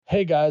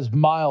Hey guys,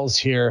 Miles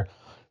here.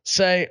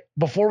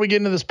 Before we get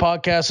into this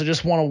podcast, I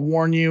just want to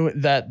warn you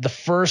that the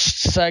first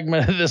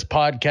segment of this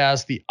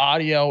podcast, the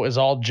audio is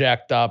all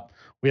jacked up.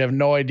 We have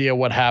no idea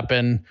what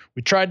happened.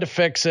 We tried to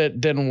fix it,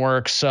 didn't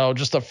work. So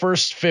just the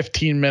first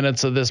 15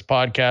 minutes of this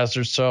podcast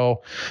or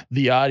so,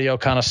 the audio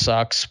kind of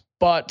sucks.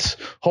 But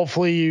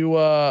hopefully you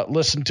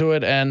listen to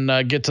it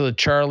and get to the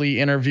Charlie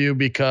interview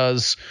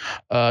because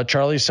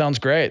Charlie sounds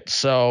great.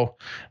 So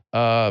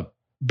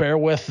bear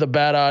with the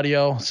bad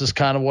audio. This is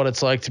kind of what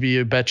it's like to be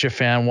a Betcha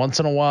fan. Once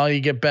in a while,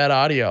 you get bad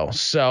audio.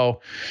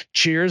 So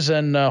cheers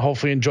and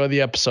hopefully enjoy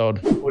the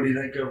episode. What do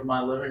you think of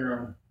my living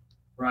room,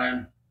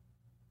 Ryan?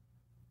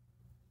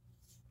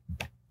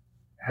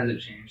 Has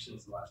it changed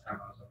since the last time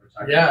I was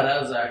over? Yeah, it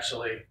has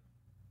actually.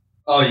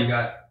 Oh, you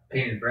got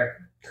painted brick?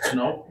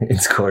 Nope.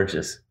 It's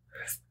gorgeous.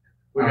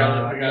 We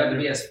got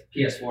the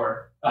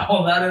PS4.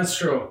 Oh, that is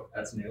true.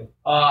 That's new.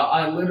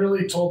 I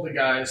literally told the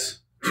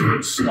guys to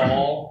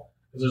install,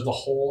 because there's the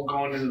hole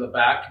going into the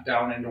back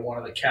down into one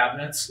of the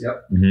cabinets.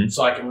 Yep. Mm-hmm.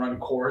 So I can run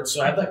cords.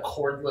 So I have that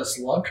cordless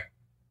look.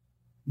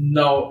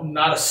 No,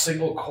 not a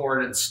single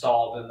cord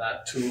installed in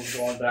that tube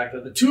going back there.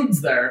 The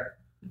tube's there,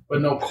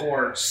 but no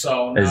cord.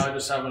 So now I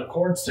just have a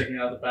cord sticking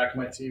out of the back of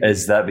my TV.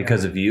 Is that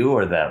because of you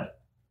or them?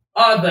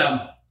 Them.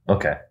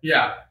 Okay.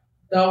 Yeah.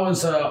 That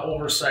was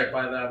oversight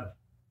by them.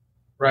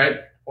 Right?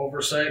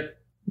 Oversight?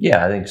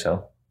 Yeah, I think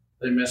so.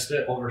 They missed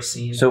it.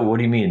 Overseen. So what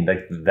do you mean?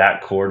 Like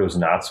that cord was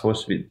not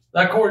supposed to be?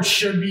 That cord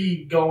should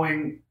be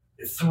going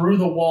through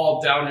the wall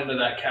down into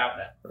that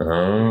cabinet.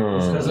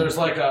 Because there's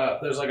like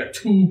a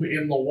tube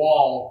in the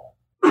wall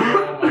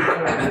where all my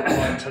cords would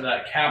run to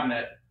that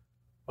cabinet,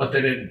 but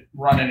they didn't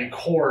run any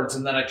cords.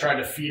 And then I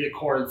tried to feed a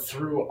cord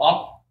through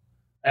up,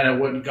 and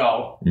it wouldn't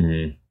go.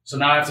 Mm-hmm. So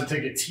now I have to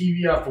take a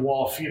TV off the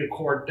wall, feed a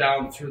cord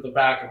down through the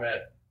back of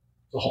it,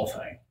 the whole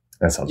thing.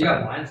 That sounds you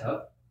right. got blinds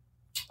up?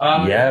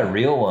 Yeah,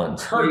 real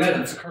ones.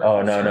 Curtains.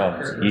 Oh,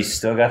 no. You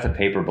still got the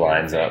paper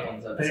blinds up.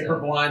 Paper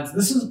blinds.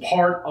 This is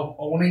part of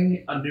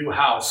owning a new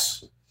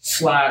house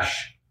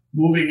 /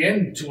 moving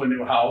into a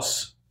new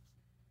house.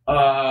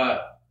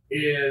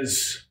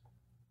 Is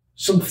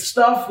some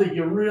stuff that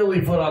you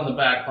really put on the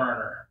back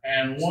burner.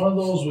 And one of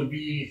those would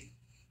be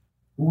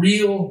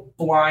real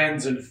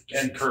blinds and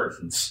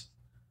curtains.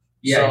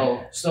 Yeah.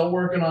 So still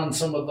working on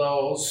some of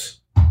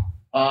those.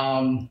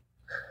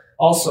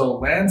 Also,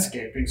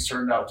 landscaping's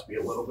turned out to be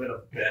a little bit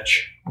of a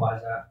bitch. Why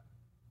is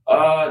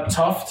that?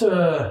 Tough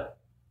to,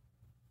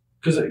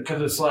 because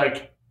it's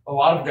like a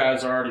lot of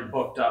guys are already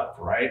booked up,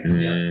 right?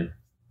 Mm-hmm.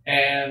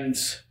 And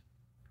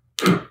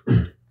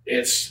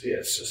it's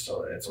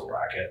a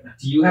racket.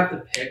 Do you have to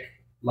pick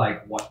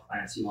like what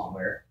plants you want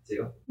where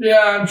too?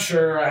 Yeah, I'm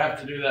sure I have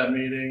to do that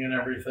meeting and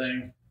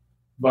everything,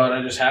 but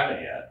I just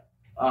haven't yet.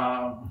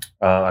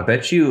 I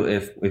bet you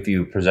if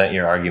you present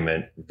your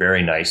argument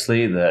very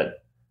nicely that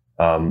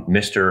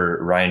Mr.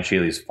 Ryan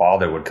Shealy's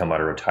father would come out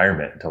of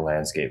retirement to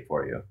landscape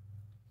for you.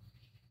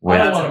 I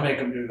don't want to make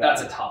him do that.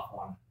 That's a tough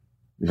one.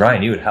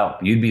 Ryan, you would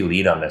help. You'd be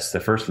lead on this.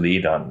 The first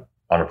lead on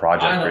a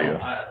project for you.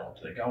 I don't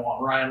think I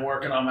want Ryan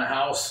working on my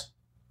house.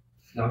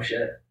 No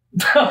shit.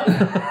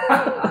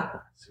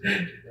 I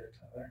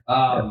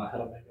don't make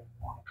him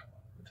want to come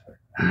out of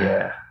retirement.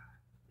 Yeah.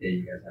 Yeah,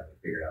 you guys have to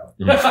figure it out.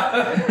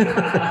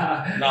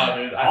 No,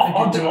 dude.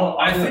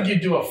 I think you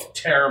do a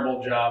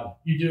terrible job.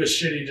 You do a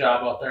shitty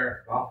job out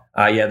there. Well,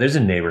 Yeah, there's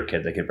a neighbor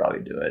kid that could probably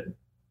do it.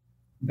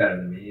 better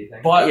than me, you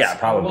think? But Yeah,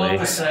 probably. I will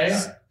have to say,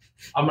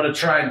 I'm going to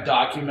try and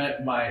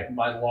document my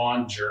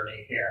lawn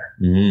journey here.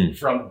 Mm-hmm.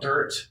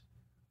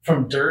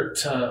 From dirt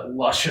to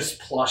luscious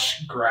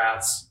plush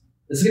grass.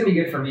 This is gonna be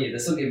good for me.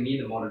 This will give me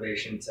the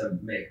motivation to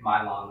make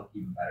my lawn look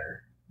even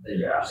better than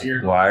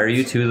yours. Why are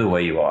you two the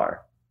way you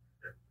are?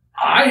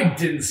 I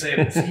didn't say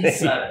this. He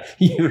said it.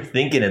 You were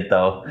thinking it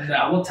though. I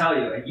No. will tell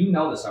you, and you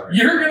know this already.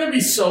 You're going to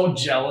be so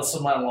jealous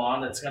of my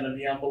lawn. It's going to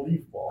be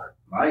unbelievable.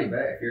 Well, you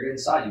bet. If you're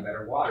inside, you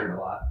better water it a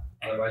lot.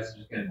 Otherwise, it's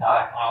just gonna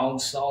die. I'll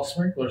install a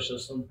sprinkler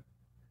system.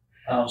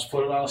 I'll just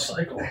put it on a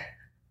cycle.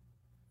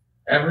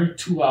 Every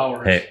 2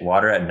 hours. Hey,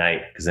 water at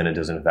night because then it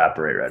doesn't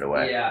evaporate right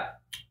away. Yeah.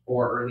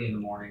 Or early in the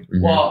morning.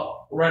 Mhm.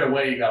 Well, right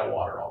away you got to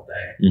water all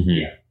day.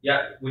 Mhm.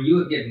 Yeah. When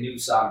you get new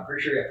sod, I'm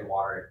pretty sure you have to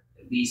water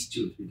it at least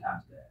 2 or 3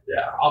 times a day.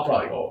 Yeah, I'll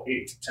probably go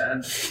 8 to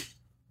 10.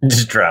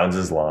 Just drowns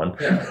his lawn.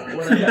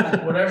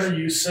 Yeah, whatever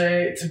you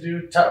say to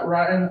do,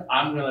 Ryan,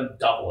 I'm going to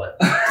double it.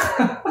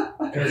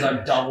 Because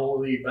I'm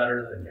doubly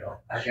better than you.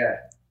 Okay.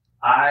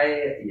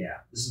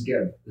 This is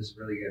good. This is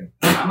really good.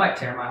 I might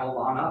tear my whole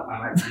lawn up. I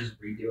might just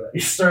redo it.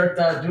 You start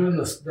doing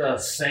the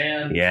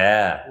sand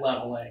Yeah.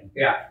 leveling.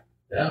 Yeah.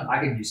 Yeah. I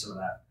can do some of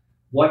that.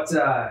 What,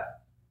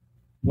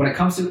 when it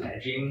comes to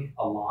edging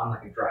a lawn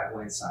like a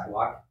driveway and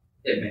sidewalk,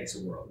 it makes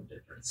a world of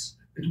difference.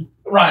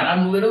 Ryan,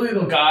 I'm literally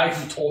the guy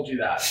who told you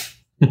that.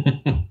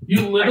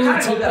 You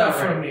literally took that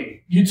from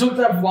me. You took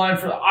that line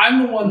from.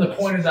 I'm the one that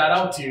pointed that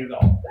out to you,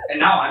 though. And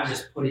now I'm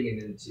just putting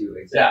it into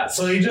examples. Yeah,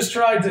 so he just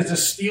tried to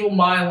just steal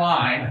my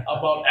line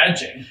about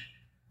edging.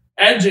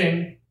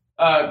 Edging,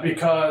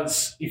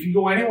 because if you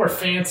go anywhere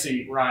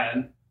fancy,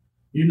 Ryan,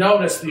 You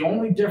notice the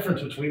only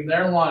difference between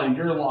their lawn and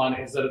your lawn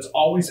is that it's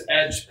always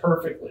edged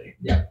perfectly.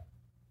 Yeah.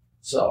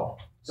 So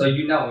when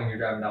you're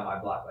driving down my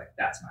block, like,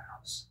 that's my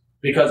house.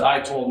 because I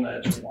told him to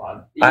edge the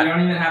lawn. You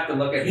don't even have to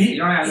look at He you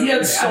don't have to look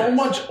had at so others.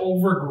 much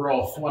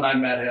overgrowth when I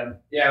met him.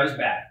 Yeah, it was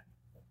bad.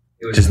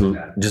 It was really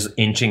bad. Just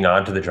inching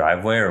onto the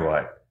driveway or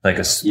what? Like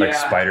like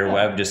spider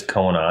web just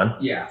going on?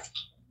 Yeah.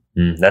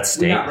 That's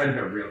We got stain. rid of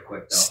it real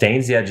quick, though.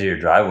 Stains the edge of your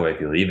driveway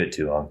if you leave it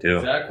too long too.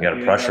 Exactly. You got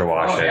to pressure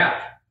wash Oh, it.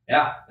 yeah.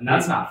 Yeah, and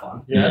that's not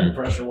fun. Yeah, I had to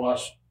pressure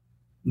wash.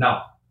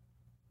 No,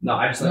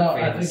 I just like No,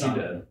 fade I the think sun.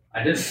 you did.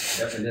 I did.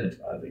 Definitely did.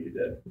 I think you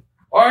did.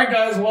 All right,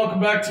 guys, welcome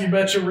back to You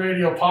Betcha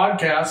Radio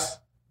Podcast.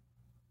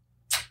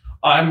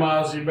 I'm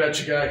Miles, You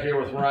Betcha guy,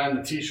 here with Ryan,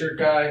 the T-shirt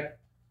guy.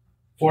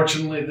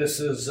 Fortunately, this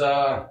is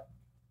where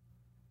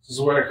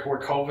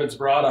COVID's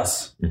brought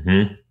us.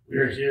 Mm-hmm.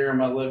 We're here in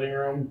my living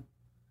room.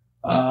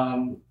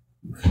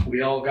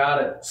 We all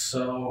got it,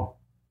 so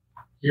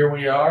here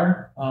we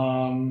are.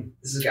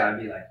 This has got to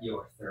be like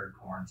your third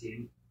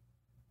quarantine.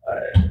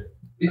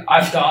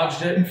 I've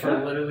dodged it for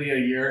literally a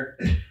year,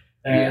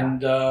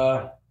 and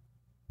I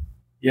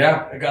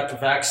got the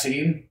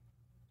vaccine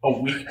a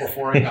week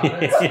before I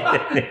got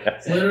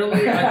it. So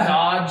literally, I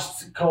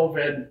dodged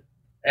COVID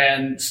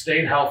and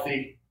stayed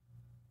healthy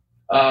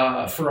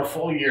for a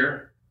full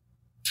year,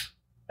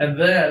 and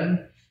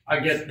then I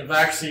get the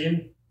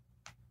vaccine.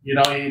 You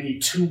know, you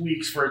need 2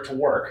 weeks for it to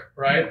work,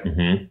 right?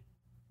 Mm-hmm.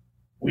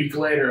 Week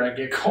later, I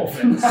get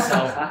COVID,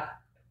 so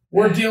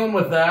we're dealing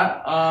with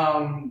that.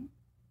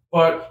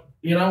 But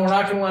you know, we're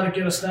not going to let it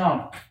get us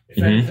down. If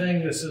Mhm.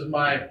 anything, this is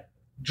my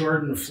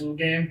Jordan flu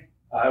game.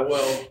 I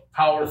will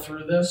power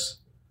through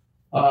this,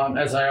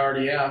 as I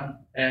already am,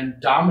 and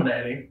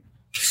dominating.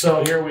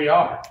 So here we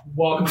are.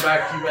 Welcome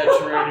back to You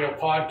Betcha Radio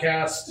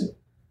Podcast.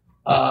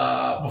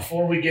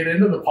 Before we get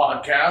into the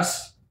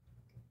podcast,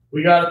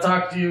 we got to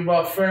talk to you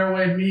about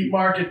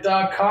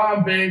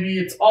fairwaymeatmarket.com, baby.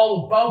 It's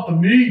all about the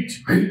meat.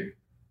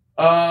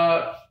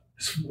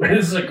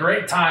 This is a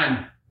great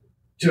time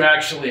to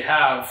actually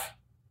have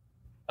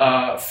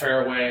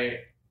Fairway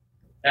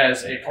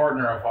as a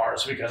partner of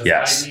ours because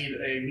Yes. I need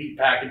a meat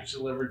package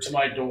delivered to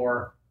my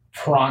door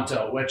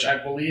pronto, which I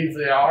believe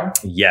they are.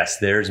 Yes,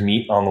 there's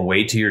meat on the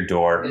way to your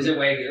door. Is it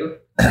Wagyu?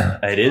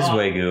 It is Oh.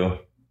 Wagyu.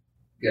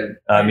 Good.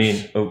 I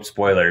mean, oops,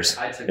 spoilers.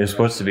 I took It was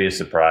supposed to be a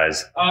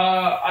surprise.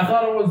 I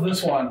thought it was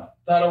this one.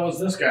 Thought it was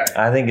this guy.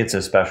 I think it's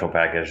a special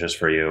package just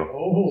for you.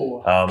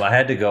 Oh, I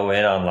had to go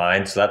in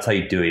online, so that's how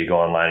you do it. You go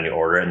online and you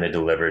order it, and they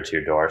deliver it to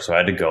your door. So I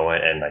had to go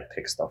in and like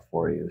pick stuff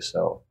for you,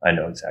 so I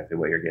know exactly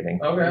what you're getting.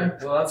 okay.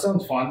 Well, that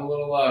sounds fun. A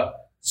little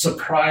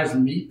surprise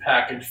meat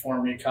package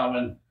for me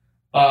coming,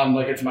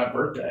 like it's my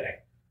birthday.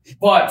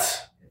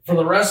 But for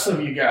the rest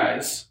of you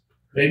guys,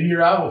 maybe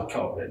you're out with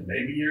COVID.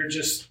 Maybe you're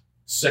just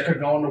sick of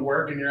going to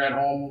work and you're at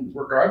home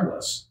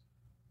regardless.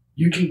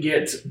 You can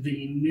get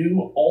the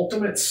new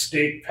Ultimate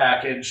Steak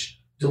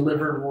Package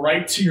delivered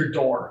right to your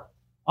door.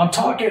 I'm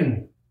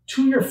talking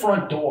to your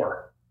front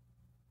door.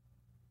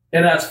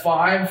 It has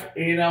 5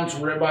 8-ounce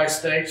ribeye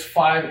steaks,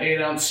 5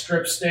 8-ounce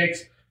strip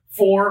steaks,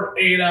 4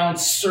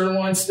 8-ounce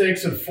sirloin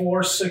steaks, and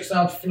 4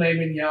 6-ounce filet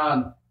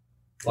mignon.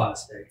 A lot of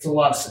steak. It's a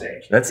lot of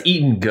steak. That's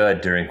eating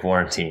good during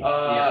quarantine.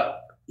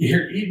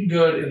 You're eating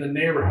good in the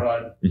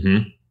neighborhood,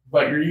 Mm-hmm.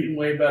 but you're eating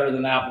way better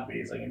than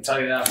Applebee's. I can tell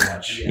you that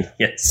much. Yeah.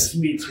 Yes. This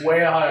meat's way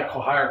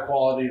higher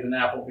quality than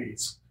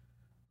Applebee's.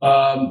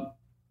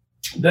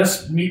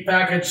 This meat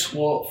package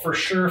will for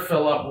sure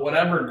fill up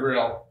whatever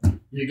grill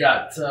you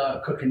got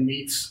cooking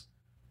meats.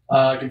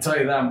 I can tell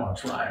you that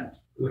much, Ryan.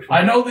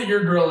 I know that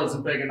your grill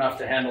isn't big enough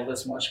to handle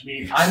this much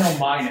meat. I know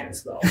mine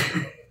is, though.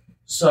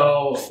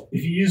 So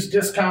if you use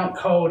discount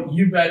code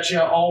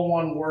YouBetcha, all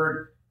one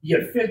word, you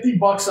get $50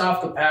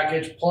 off the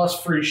package plus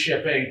free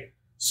shipping.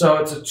 So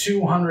it's a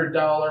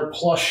 $200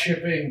 plus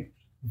shipping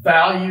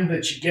value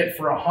that you get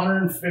for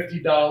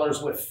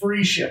 $150 with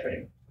free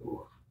shipping.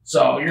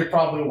 So you're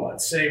probably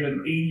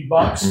saving $80.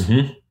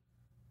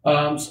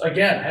 Mm-hmm. So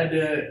again, head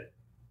to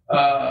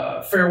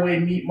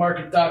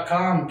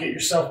fairwaymeatmarket.com and get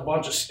yourself a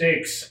bunch of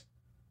steaks.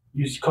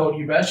 Use the code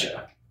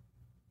YouBetcha.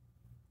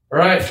 All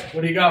right,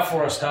 what do you got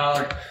for us,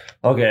 Tyler?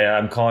 Okay,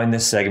 I'm calling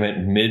this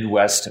segment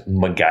Midwest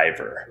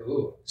MacGyver.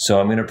 Ooh. So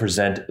I'm going to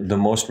present the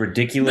most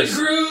ridiculous.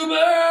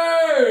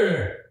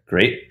 Gruber!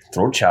 Great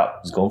throat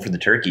chop. He's going for the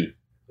turkey.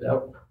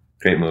 Yep.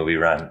 Great movie.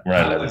 Ryan I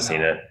hasn't wouldn't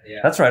seen know. it. Yeah.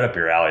 That's right up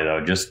your alley,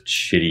 though. Just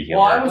shitty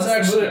humor. Well, I was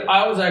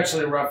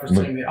actually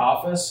referencing The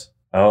Office.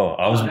 I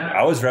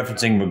was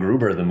referencing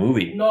MacGruber, the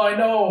movie. No, I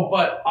know,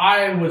 but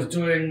I was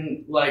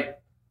doing like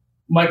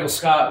Michael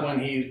Scott when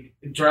he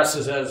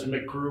dresses as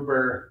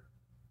MacGruber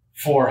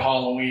for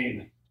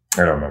Halloween.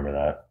 I don't remember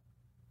that.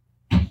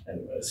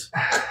 Anyways,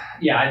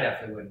 Yeah, I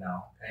definitely wouldn't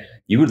know anything.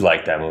 You would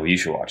like that movie. You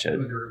should watch it.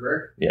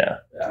 MacGruber. Yeah.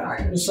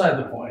 beside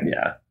the point.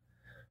 Yeah.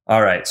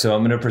 All right. So I'm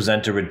going to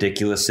present a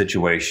ridiculous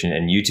situation,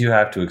 and you two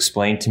have to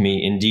explain to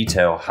me in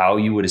detail how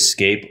you would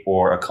escape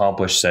or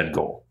accomplish said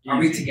goal. Are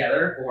we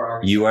together or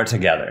are we? You are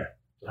together.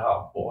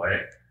 Oh boy.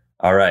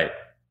 All right.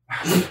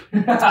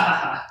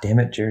 Damn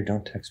it, Jared.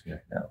 Don't text me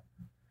right now.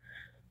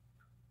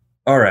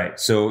 All right.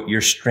 So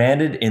you're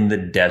stranded in the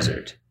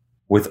desert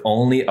with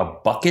only a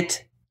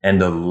bucket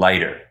and a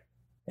lighter.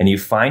 And you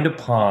find a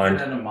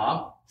pond. And a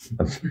mop.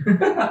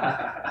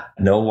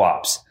 No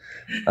wops.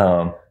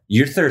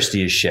 You're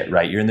thirsty as shit,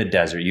 right? You're in the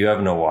desert. You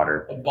have no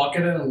water. A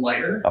bucket and a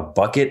lighter. A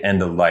bucket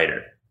and a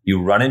lighter.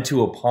 You run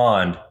into a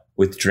pond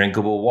with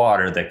drinkable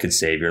water that could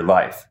save your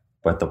life.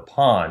 But the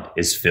pond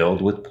is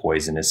filled with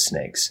poisonous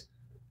snakes.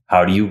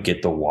 How do you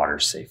get the water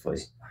safely?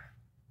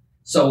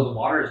 So the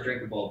water is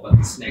drinkable, but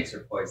the snakes are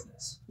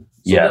poisonous. So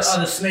Yes.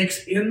 Are the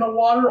snakes in the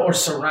water or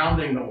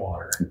surrounding the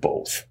water?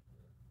 Both.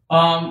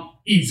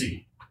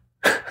 Easy.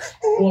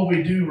 What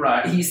we do,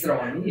 right? He's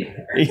throwing me in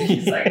there.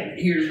 He's like,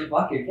 here's the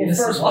bucket. Give Well, us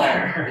first some of all,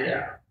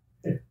 water.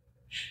 yeah.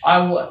 I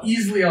will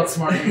easily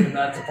outsmart you in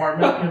that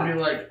department and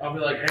I'll be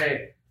like,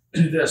 hey,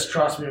 do this,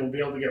 trust me, we'll be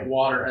able to get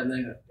water, and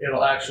then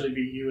it'll actually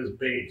be you as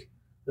bait.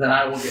 Then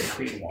I will get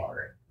clean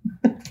water.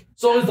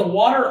 So is the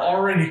water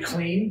already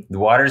clean? The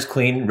water's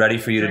clean, ready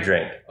for you to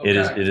drink. Okay.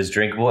 It is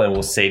drinkable and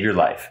will save your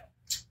life.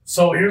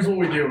 So here's what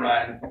we do,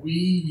 Ryan. We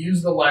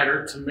use the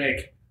lighter to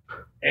make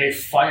a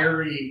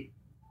fiery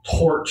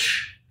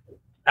torch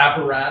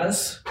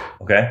apparatus,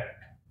 Okay?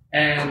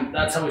 and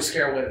that's how we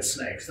scare away the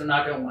snakes. They're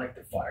not going to like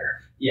the fire.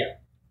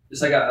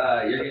 It's like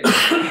you're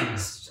getting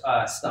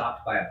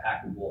stopped by a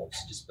pack of wolves.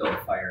 Just build a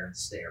fire and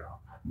stay around.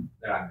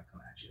 They're not going to come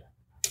at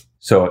you.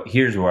 So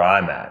here's where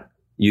I'm at.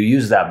 You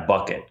use that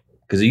bucket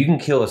because you can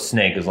kill a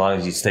snake as long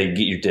as you get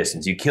your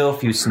distance. You kill a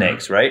few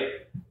snakes, right?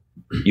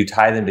 You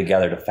tie them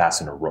together to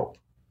fasten a rope.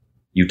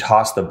 You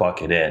toss the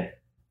bucket in,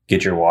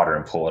 get your water,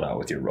 and pull it out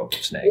with your rope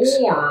of snakes.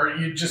 Or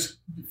you just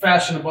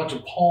fashion a bunch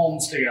of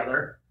palms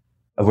together.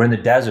 We're in the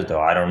desert,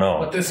 though. I don't know.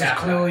 But this is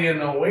clearly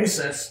an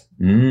oasis,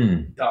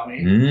 Mmm.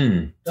 dummy.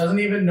 Mmm. Doesn't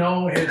even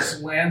know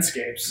his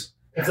landscapes.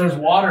 If there's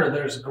water,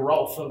 there's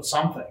growth of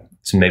something.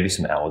 So maybe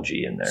some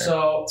algae in there.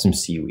 So Some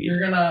seaweed. you're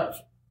going to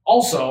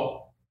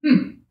also,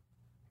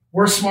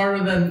 we're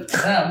smarter than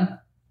them.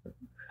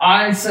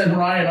 I send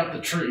Ryan up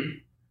the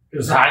tree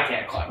because I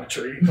can't climb a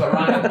tree, but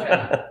Ryan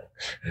can.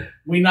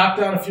 We knocked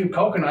down a few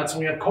coconuts and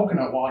we have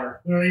coconut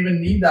water. We don't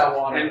even need that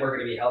water. And we're going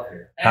to be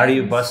healthier. How are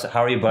you And busting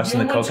the you know how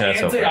much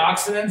coconuts open?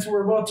 antioxidants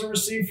we're about to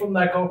receive from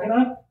that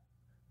coconut?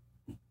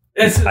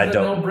 This is I a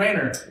don't-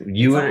 no-brainer.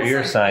 You're a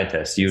like-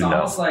 scientist. You It's know.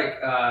 almost like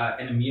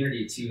an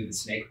immunity to the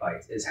snake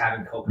bite is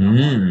having coconut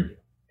water.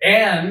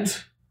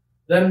 And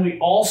then we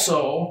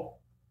also,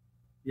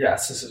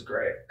 yes, this is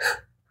great.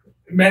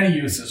 Many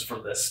uses for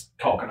this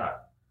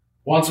coconut.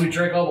 Once we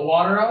drink all the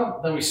water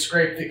out, then we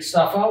scrape the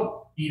stuff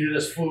out, eat it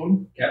as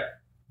food. Yep.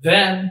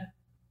 Then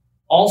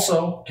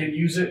also can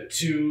use it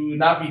to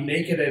not be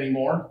naked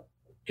anymore.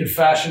 Can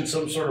fashion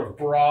some sort of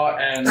bra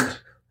and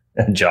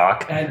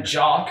Jock.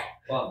 jock.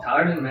 Well,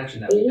 Tyler didn't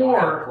mention that we don't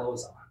Or- have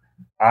clothes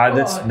on.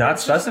 That's Well, not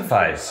it's just in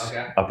specified. case.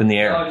 Okay. Up in the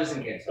air. Oh, just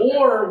in case. Okay.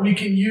 Or we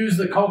can use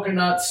the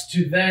coconuts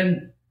to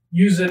then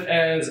use it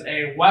as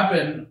a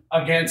weapon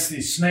against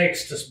these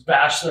snakes to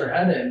bash their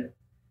head in.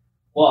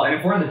 Well, and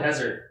if we're in the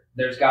desert,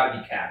 there's got to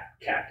be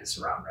cactus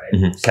around, right?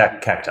 Mhm. So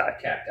Cacti.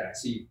 Cacti.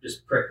 So you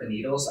just prick the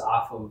needles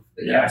off of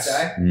the Yes.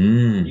 cacti.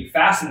 Mm. You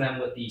fasten them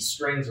with these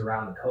strings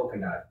around the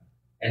coconut,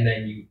 and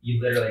then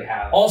you literally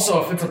have.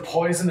 Also, if it's a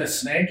poisonous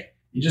snake,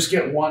 you just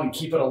get one and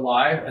keep it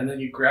alive, and then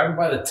you grab it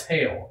by the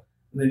tail,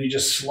 and then you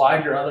just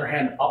slide your other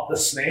hand up the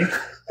snake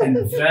and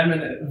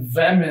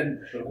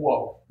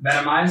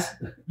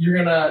Venomize? you're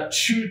gonna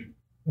shoot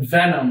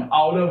venom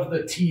out of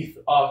the teeth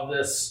of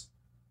this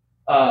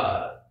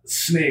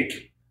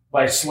snake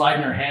by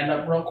sliding your hand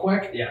up real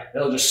quick. Yeah.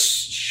 It'll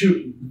just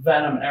shoot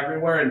venom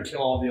everywhere and kill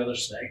all the other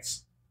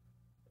snakes.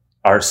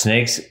 Are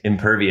snakes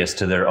impervious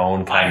to their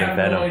own kind I of have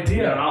venom? no We don't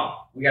idea. know.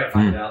 We got to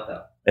find it out,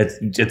 though.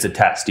 It's a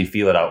test. You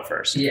feel it out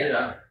first.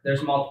 Yeah.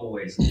 There's multiple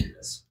ways to do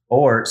this.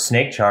 Or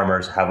snake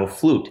charmers have a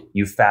flute.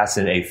 You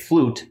fasten a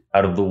flute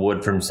out of the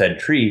wood from said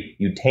tree.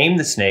 You tame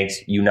the snakes.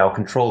 You now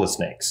control the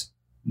snakes.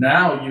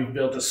 Now you've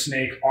built a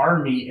snake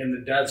army in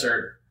the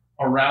desert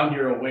around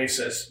your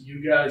oasis.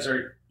 You guys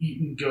are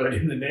eating good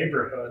in the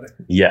neighborhood.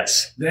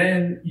 Yes.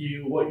 Then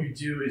what you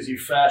do is you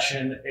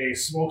fashion a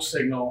smoke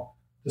signal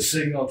to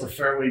signal to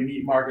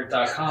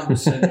fairwaymeatmarket.com to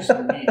send you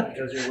some meat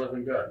because you're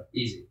living good.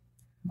 Easy.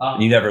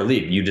 You never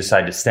leave. You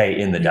decide to stay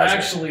in the You desert.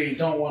 actually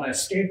don't want to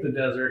escape the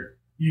desert.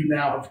 You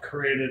now have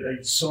created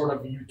a sort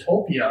of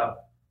utopia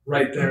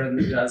right there in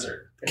the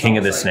desert. It's King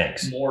of the almost like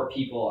snakes. More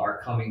people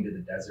are coming to the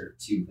desert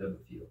to live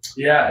with you.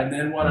 Yeah, and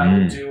then what I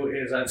would do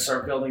is I'd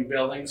start building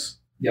buildings,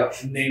 Yep.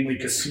 namely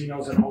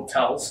casinos and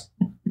hotels,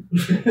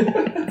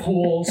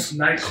 pools,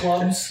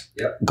 nightclubs.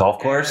 Golf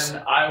course.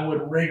 And I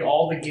would rig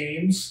all the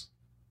games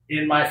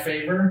in my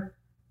favor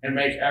and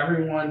make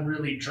everyone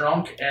really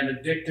drunk and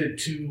addicted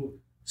to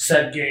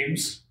said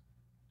games.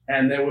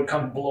 And they would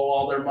come blow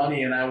all their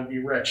money and I would be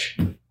rich.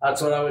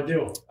 That's what I would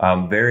do.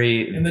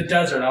 Very In the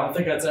desert. I don't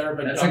think that's ever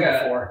been That's done like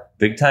a- before.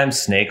 big time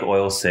snake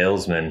oil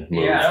salesman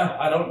move.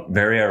 Yeah.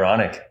 Very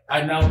ironic.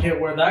 I now get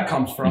where that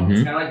comes from. Mhm.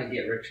 It's kind of like a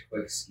get rich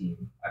quick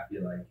scheme, I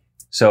feel like.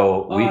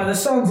 So we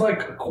This sounds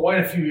like quite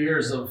a few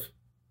years of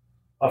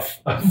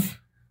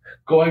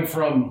going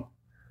from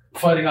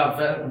fighting off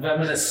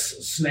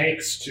venomous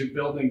snakes to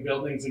building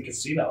buildings and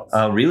casinos.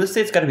 Real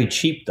estate's got to be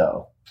cheap,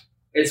 though.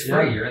 It's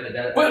free. You're in the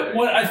desert. But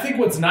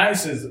what's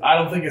nice is I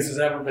don't think this has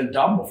ever been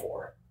done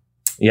before.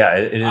 Yeah,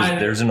 it is.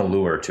 There's an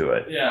allure to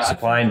it. Yeah,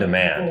 supply and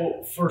demand.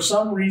 People, for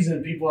some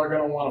reason, people are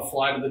going to want to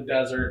fly to the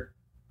desert,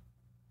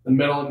 the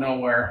middle of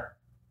nowhere,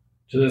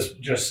 to this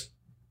just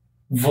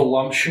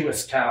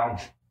voluptuous town.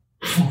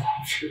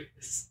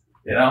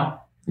 You know?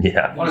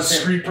 Yeah. What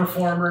street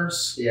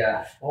performers?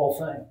 Yeah. The whole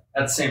thing.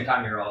 At the same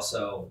time, you're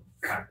also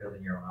kind of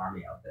building your own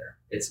army out there.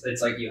 It's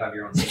like you have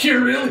your own.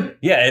 You're really?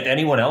 Yeah. If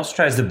anyone else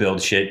tries to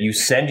build shit, you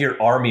send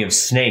your army of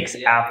snakes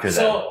after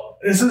them. So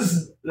this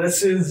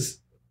is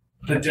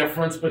the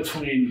difference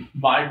between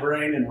my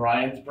brain and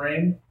Ryan's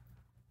brain.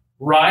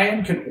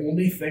 Ryan can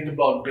only think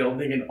about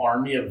building an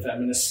army of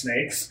venomous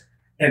snakes,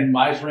 and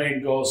my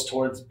brain goes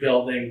towards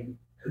building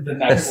the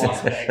next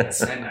Las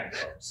Vegas and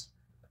nightclubs.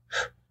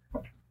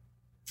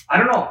 I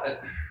don't know.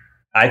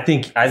 I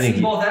think see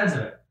both ends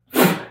of it.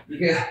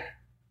 Yeah.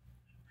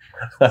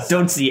 I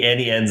don't see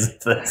any ends of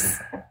this.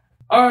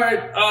 All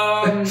right.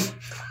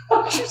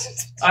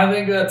 I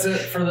think that's it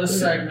for this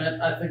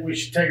segment. I think we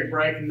should take a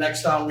break. And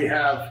next on we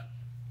have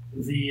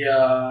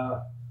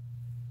the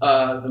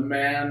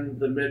man,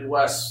 the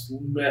Midwest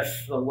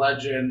myth, the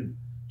legend,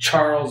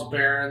 Charles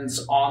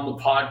Behrens on the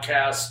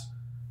podcast.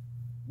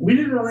 We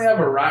didn't really have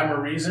a rhyme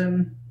or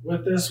reason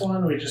with this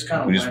one. We just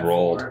kind of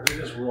rolled. We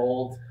just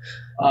rolled.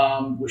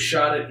 We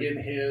shot it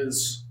in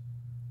his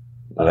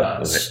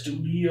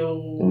studio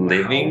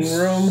living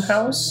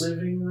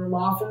room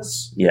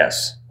office.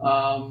 Yes.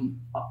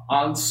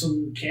 On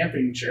some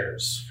camping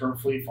chairs from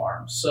Fleet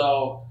Farm.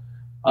 So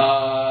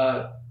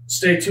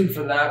stay tuned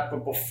for that.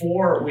 But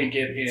before we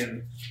get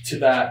into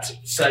that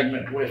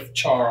segment with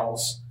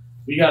Charles,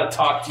 we got to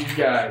talk to you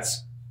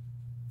guys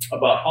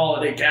about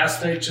holiday gas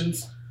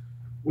stations.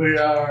 We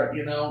are,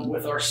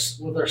 with our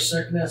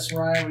sickness,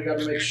 Ryan, we got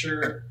to make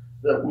sure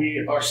that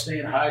we are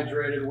staying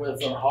hydrated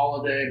with our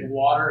holiday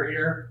water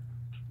here.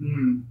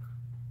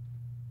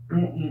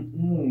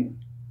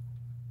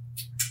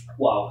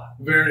 Wow,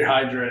 very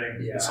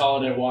hydrating. Yeah. This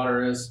holiday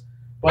water is.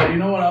 But you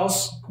know what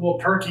else will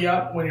perk you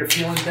up when you're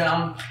feeling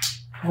down,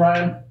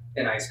 Ryan?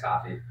 An iced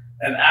coffee.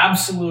 An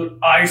absolute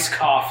iced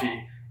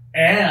coffee.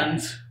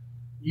 And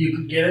you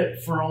can get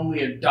it for only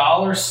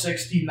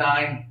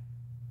 $1.69.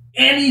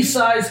 Any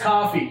size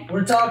coffee.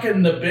 We're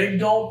talking the big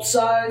gulp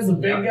size, the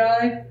big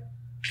guy,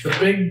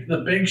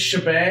 the big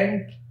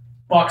shebang,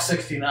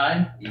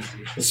 $1.69.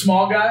 Easy. The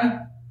small guy,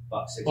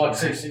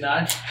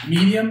 $1.69.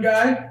 Medium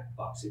guy,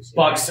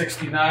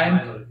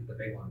 $1.69.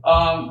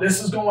 $1.69.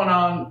 This is going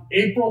on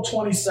April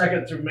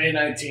 22nd through May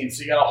 19th.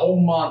 So you got a whole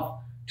month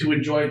to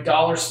enjoy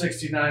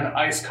 $1.69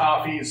 iced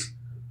coffees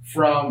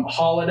from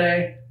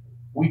Holiday.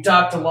 We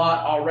talked a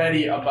lot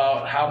already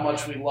about how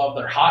much we love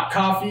their hot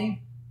coffee.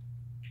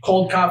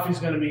 Cold coffee is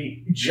going to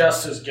be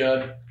just as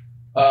good.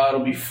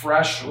 It'll be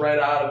fresh right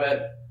out of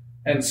it.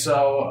 And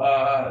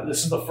so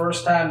this is the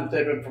first time that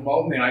they've been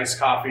promoting the iced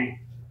coffee.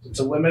 It's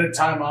a limited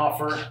time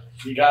offer.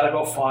 You got to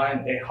go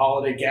find a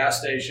Holiday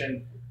gas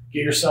station.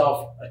 Get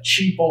yourself a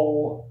cheap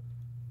old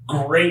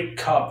great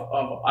cup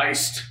of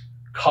iced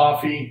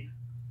coffee.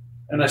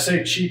 And I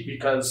say cheap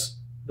because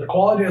the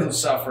quality doesn't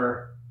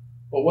suffer.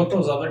 But what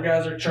those other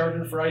guys are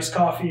charging for iced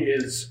coffee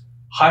is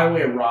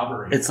highway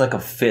robbery. It's like a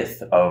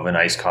fifth of an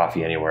iced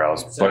coffee anywhere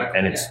else, exactly,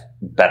 and it's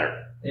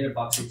better. And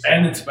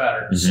it's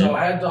better. Mm-hmm. So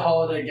head to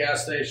Holiday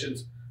gas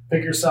stations,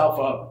 pick yourself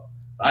up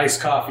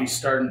iced coffee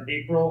starting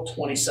April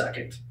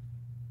 22nd.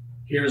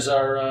 Here's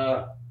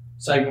our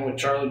segment with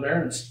Charlie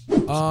Behrens.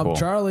 Cool.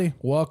 Charlie,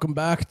 welcome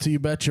back to You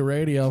Betcha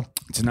Radio.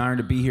 It's an honor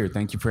to be here.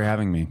 Thank you for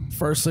having me.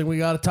 First thing we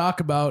got to talk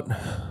about.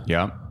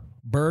 Yeah.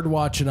 Bird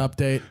watching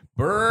update.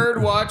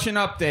 Bird watching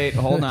update.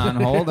 Hold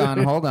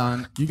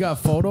on. You got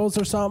photos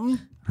or something?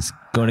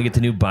 Going to get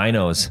the new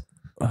binos.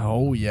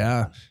 Oh,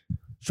 yeah.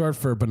 Short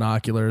for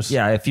binoculars.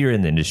 Yeah, if you're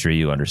in the industry,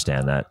 you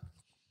understand that.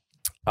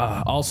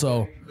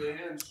 Also,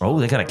 oh,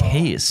 they got a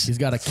case. He's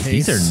got a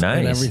case. These are nice.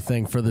 And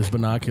everything for these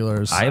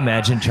binoculars. I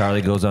imagine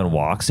Charlie goes on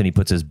walks and he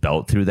puts his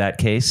belt through that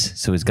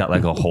case, so he's got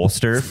like a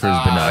holster for his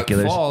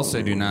binoculars. False.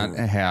 I do not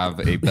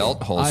have a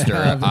belt holster.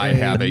 I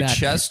have a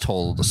chest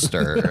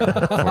holster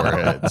for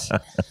it.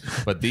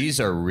 But these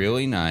are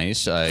really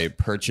nice. I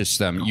purchased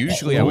them.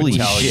 Usually, I would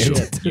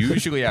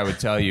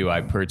tell you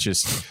I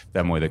purchased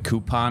them with a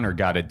coupon or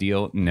got a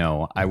deal.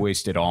 No, I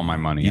wasted all my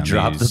money. You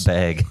dropped the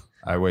bag.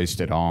 I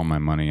wasted all my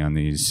money on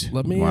these.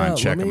 Let me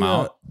check them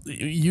out.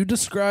 You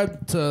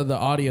describe to the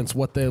audience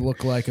what they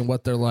look like and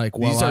what they're like.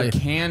 These are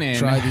Canon.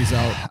 Try these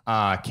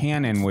out.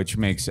 Canon, which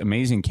makes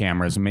amazing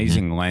cameras,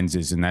 amazing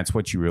lenses, and that's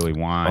what you really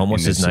want.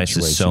 Almost as nice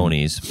as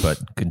Sony's, but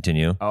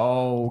continue.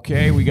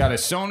 Okay, we got a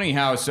Sony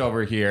house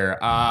over here.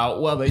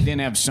 Well, they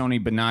didn't have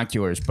Sony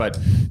binoculars, but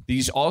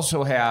these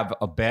also have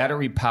a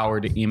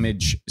battery-powered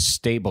image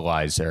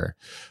stabilizer.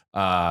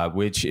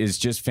 which is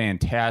just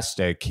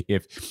fantastic.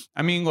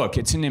 Look,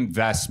 it's an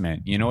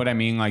investment. You know what I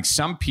mean? Like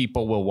some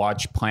people will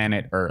watch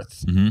Planet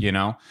Earth, you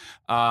know,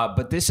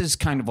 but this is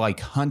kind of like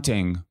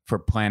hunting for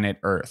Planet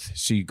Earth.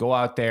 So you go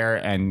out there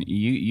and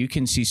you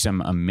can see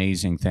some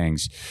amazing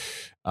things.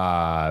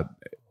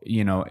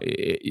 You know,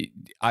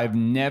 I've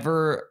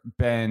never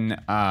been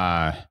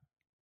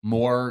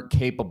more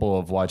capable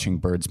of watching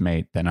birds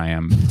mate than I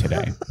am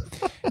today.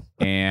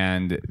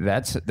 And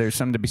there's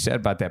something to be said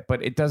about that.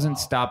 But it doesn't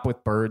stop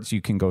with birds.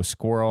 You can go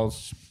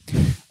squirrels,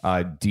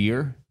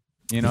 deer.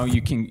 You know,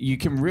 you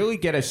can really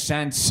get a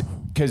sense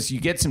because you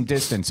get some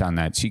distance on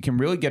that. So you can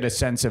really get a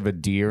sense of a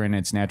deer in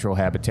its natural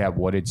habitat,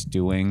 what it's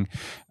doing.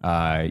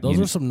 Those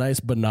are some nice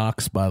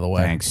binocs, by the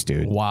way. Thanks,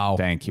 dude. Wow.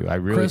 Thank you. I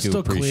really do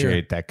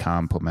appreciate that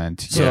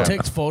compliment. So it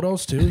takes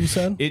photos too, you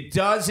said? It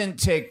doesn't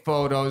take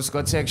photos.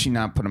 Let's actually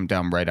not put them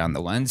down right on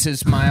the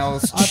lenses,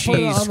 Miles. I put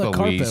it on the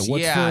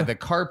carpet. The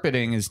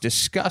carpeting is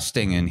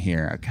disgusting in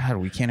here. God,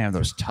 we can't have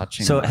those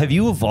touching. So have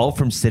you evolved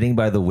from sitting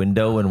by the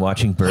window and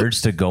watching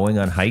birds to going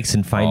on hikes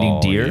and finding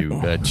deer?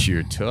 You bet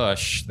your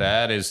tush.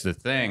 That is the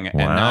thing. Wow.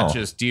 And not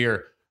just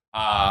deer.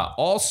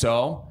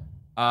 Also,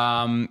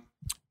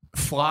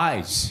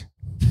 flies.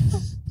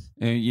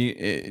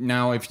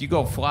 Now, if you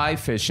go fly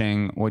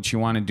fishing, what you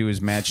want to do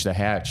is match the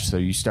hatch. So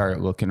you start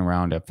looking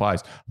around at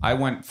flies. I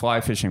went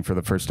fly fishing for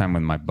the first time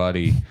with my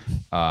buddy,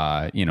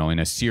 you know, in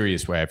a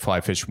serious way. I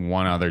fly fished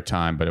one other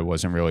time, but it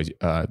wasn't really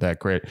that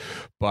great.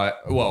 But,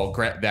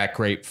 that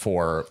great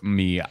for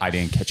me. I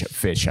didn't catch a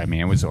fish. I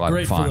mean, it was a lot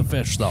of fun. Great for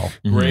the fish, though.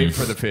 Great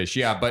for the fish,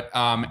 yeah. But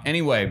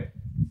anyway...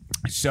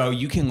 So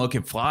you can look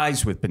at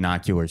flies with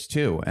binoculars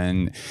too.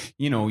 And,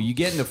 you know, you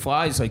get into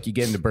flies like you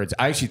get into birds.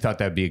 I actually thought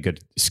that'd be a good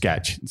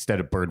sketch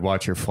instead of bird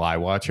watcher, fly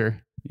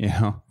watcher, you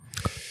know?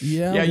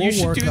 Yeah, you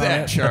should do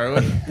that,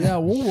 Charlie. Yeah,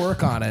 we'll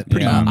work on it.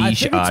 Pretty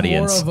niche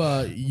audience. It's more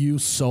of a you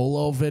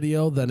solo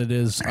video than it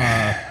is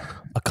a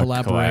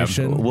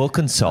collaboration. We'll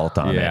consult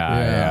on it.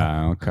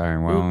 Yeah. Okay.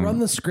 Well, we'll run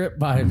the script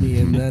by me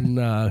and then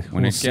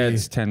when it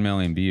gets 10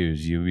 million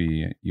views, you'll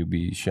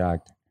be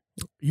shocked.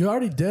 You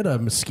already did a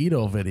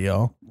mosquito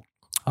video.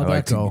 How'd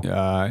that go?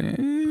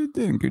 It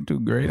didn't do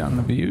great on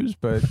the views,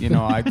 but you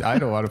know, I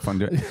had a lot of fun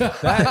doing it.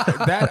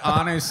 That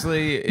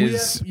honestly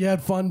is. You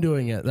had fun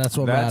doing it. That's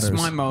what matters. That's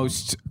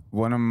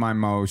one of my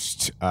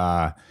most.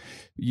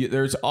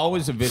 There's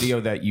always a video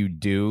that you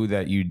do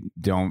that you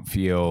don't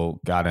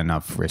feel got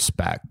enough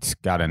respect,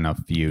 got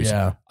enough views.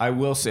 Yeah. I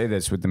will say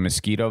this with the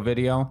mosquito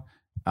video.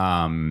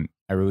 I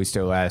released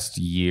it last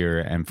year,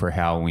 and for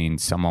Halloween,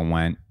 someone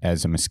went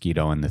as a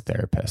mosquito and the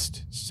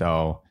therapist.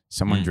 So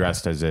someone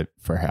dressed as it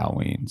for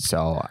Halloween.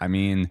 So, I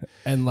mean...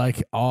 And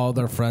like all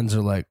their friends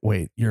are like,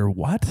 wait, you're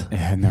what?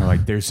 And they're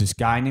like, there's this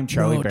guy named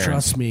Charlie Barron.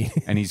 Trust me.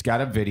 And he's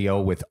got a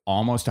video with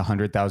almost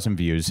 100,000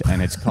 views,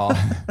 and it's called...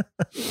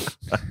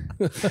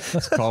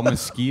 it's called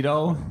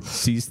Mosquito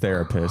Sees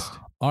Therapist.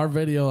 Our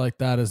video like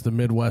that is the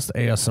Midwest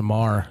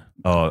ASMR.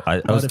 Oh,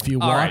 but if you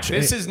watch, all right,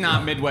 this is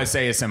not Midwest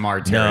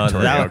ASMR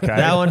territory. No, okay?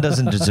 that one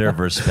doesn't deserve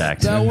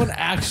respect. That one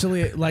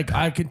actually, like,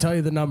 I can tell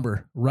you the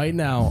number right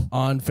now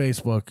on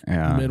Facebook.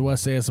 Yeah.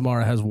 Midwest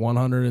ASMR has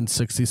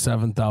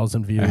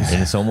 167,000 views,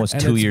 and it's almost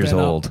 2 years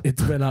old.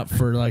 It's been up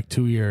for like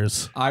 2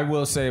 years. I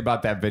will say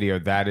about that video,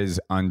 that is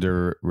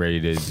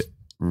underrated.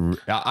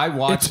 I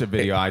watched the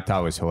video. I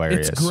thought it was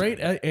hilarious. It's great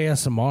at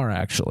ASMR,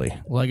 actually.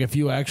 Like, if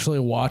you actually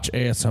watch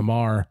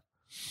ASMR,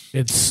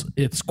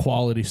 it's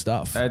quality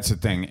stuff. That's the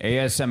thing.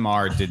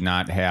 ASMR didn't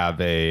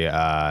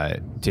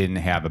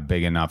have a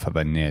big enough of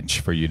a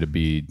niche for you to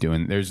be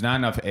doing. There's not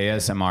enough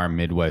ASMR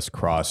Midwest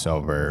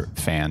crossover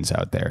fans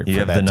out there. You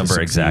have the number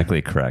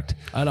exactly correct.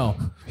 I know.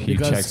 He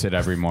checks it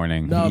every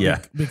morning. No,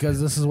 because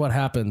this is what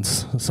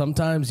happens.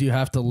 Sometimes you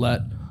have to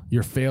let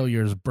your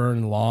failures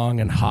burn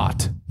long and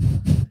hot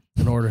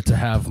in order to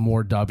have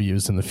more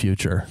W's in the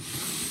future.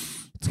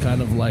 It's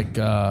kind of like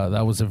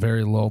that was a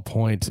very low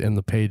point in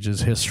the page's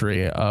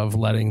history of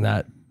letting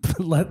that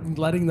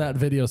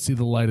video see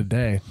the light of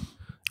day.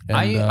 And,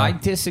 I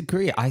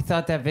disagree. I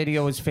thought that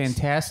video was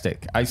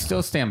fantastic. I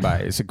still stand by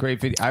it. It's a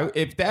great video.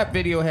 If that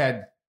video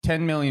had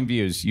 10 million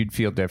views, you'd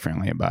feel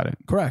differently about it.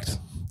 Correct.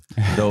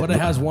 But it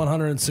has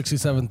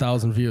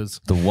 167,000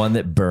 views. The one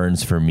that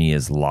burns for me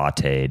is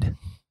Latte.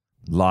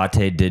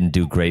 Latte didn't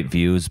do great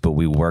views, but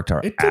we worked our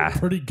ass. It did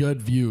pretty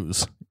good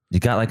views. You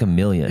got like 1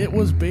 million. It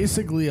was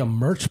basically a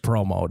merch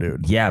promo,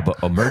 dude. Yeah,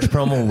 but a merch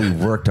promo we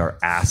worked our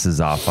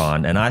asses off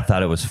on, and I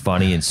thought it was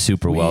funny and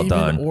super well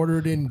done. We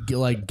ordered in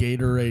like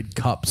Gatorade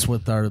cups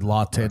with our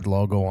Latte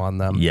logo on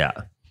them. Yeah.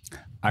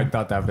 I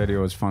thought that video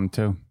was fun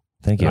too.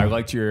 Thank you. I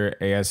liked your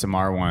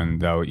ASMR one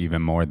though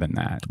even more than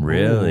that.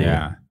 Really?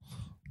 Yeah.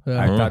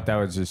 I thought that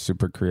was just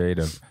super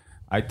creative.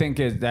 I think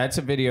that's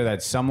a video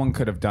that someone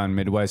could have done,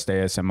 Midwest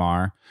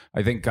ASMR.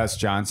 I think Gus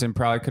Johnson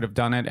probably could have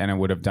done it, and it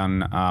would have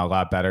done a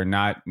lot better.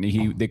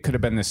 It could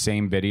have been the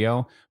same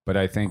video, but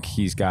I think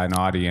he's got an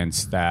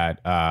audience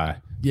that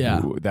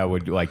Yeah. that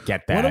would like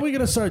get that. When are we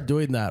gonna start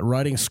doing that?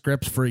 Writing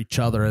scripts for each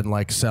other and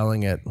like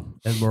selling it,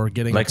 and we're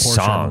getting Like a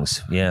portion.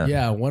 songs. Yeah.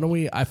 Yeah. When are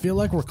we? I feel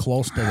like we're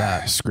close to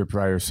that.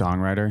 Scriptwriter,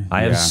 songwriter?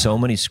 I have so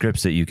many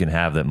scripts that you can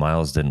have that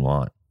Miles didn't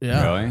want.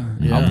 Yeah. Really?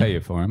 Yeah. I'll pay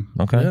you for them.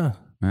 Okay. Yeah.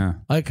 Yeah.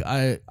 Like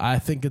I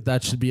think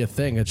that should be a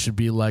thing. It should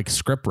be like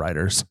script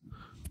writers,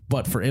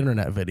 but for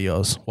internet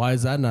videos. Why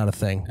is that not a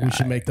thing? We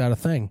should make that a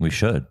thing. We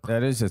should.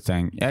 That is a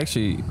thing.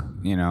 Actually,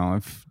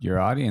 if your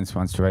audience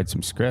wants to write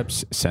some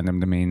scripts, send them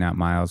to me, not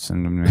Miles.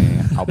 Send them to me.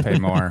 I'll pay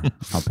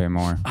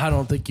more. I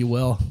don't think you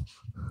will.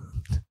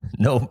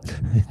 No,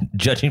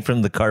 judging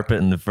from the carpet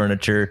and the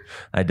furniture,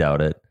 I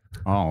doubt it.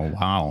 Oh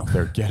wow,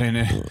 they're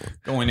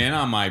going in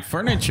on my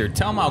furniture.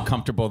 Tell them how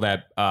comfortable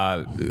that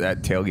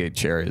tailgate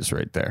chair is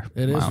right there.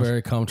 It is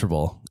very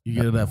comfortable. You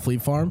get it at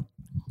Fleet Farm?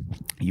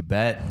 You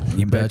bet.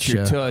 You bet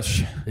your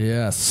tush.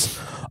 Yes.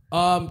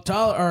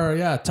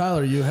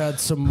 Tyler, you had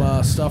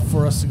some stuff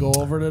for us to go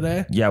over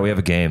today. Yeah, we have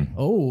a game.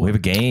 Oh, We have a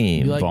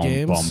game. you like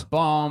games?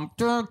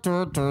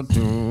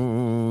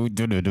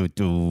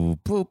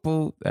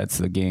 That's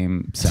the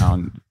game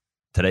sound.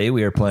 Today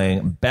we are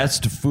playing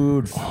Best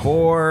Food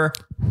for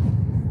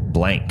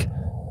blank.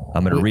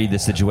 I'm going to read the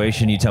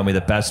situation. You tell me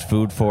the best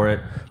food for it.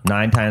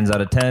 9 times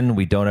out of 10,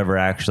 we don't ever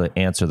actually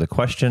answer the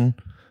question.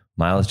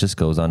 Miles just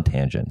goes on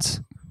tangents.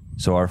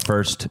 So our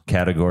first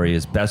category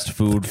is best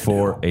food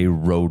for a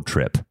road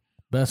trip.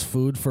 Best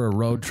food for a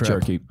road trip.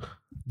 Jerky.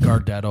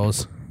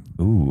 Gardettos.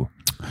 Ooh.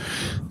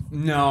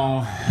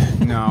 No.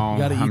 You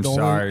gotta I'm eat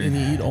sorry. and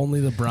you eat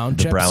only the brown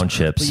chips. brown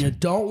chips. But you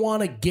don't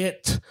want to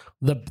get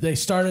they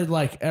started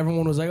like,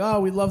 everyone was like, oh,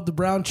 we love the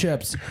brown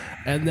chips.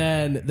 And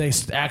then they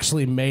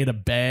actually made a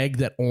bag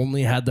that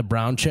only had the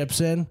brown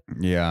chips in.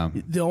 Yeah.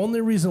 The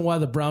only reason why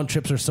the brown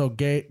chips are so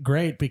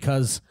great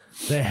because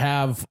they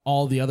have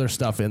all the other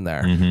stuff in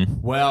there. Mm-hmm.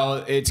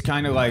 Well, it's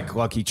kind of like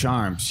Lucky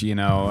Charms. You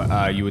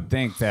would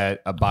think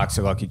that a box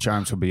of Lucky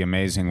Charms would be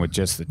amazing with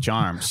just the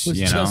charms.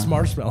 It's just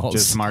marshmallows.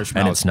 Just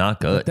marshmallows. And it's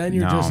not good. Then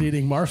you're No. just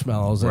eating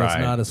marshmallows and it's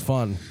Right. not as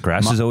fun.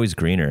 Grass is always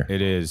greener.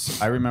 It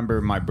is. I remember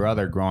my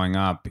brother growing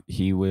up,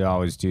 he would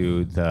always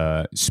do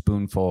the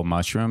spoonful of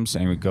mushrooms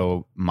and he would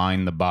go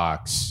mine the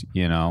box,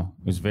 It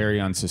was very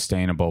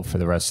unsustainable for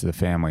the rest of the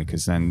family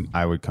because then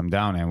I would come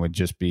down and it would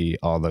just be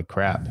all the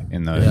crap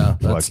in the Yeah,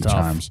 that's Lucky tough.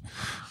 Charms.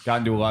 Got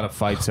into a lot of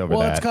fights over Well,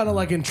 that. it's kind of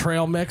like in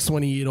Trail Mix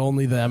when you eat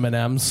only the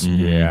M&Ms.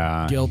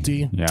 Yeah.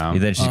 Guilty. Yeah. And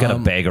then she's got a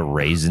bag of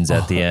raisins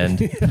at the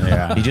end.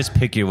 Yeah. You just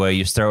pick your way.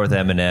 You start with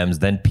M&Ms,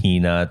 then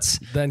peanuts,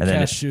 Then and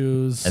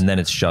cashews. and then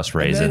it's just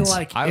raisins. Then,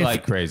 like, I if-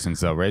 like raisins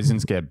though.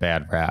 Raisins get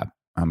bad rap,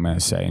 I'm going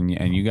to say.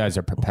 And you guys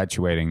are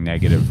perpetuating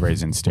negative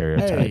raisin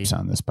stereotypes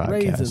on this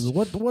podcast. raisins.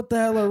 What the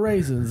hell are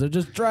raisins? They're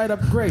just dried up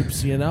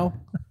grapes,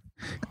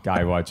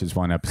 Guy watches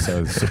one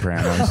episode of The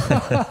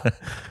Sopranos.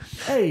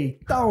 Hey,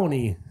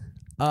 Tony.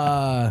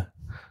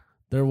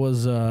 There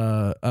was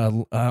I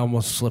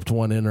almost slipped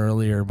one in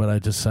earlier, but I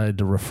decided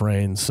to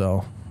refrain.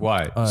 So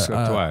What?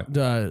 Slipped what?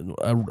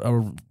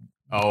 A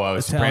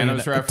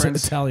Sopranos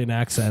reference? Italian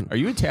accent. Are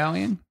you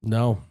Italian?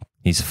 No,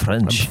 He's I'm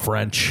French.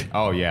 French.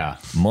 Oh, yeah.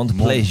 Mont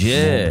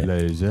Plaisir.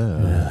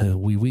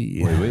 Oui,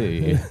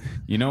 oui.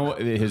 You know,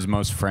 his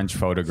most French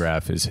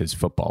photograph is his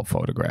football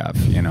photograph,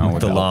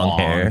 with The long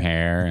hair.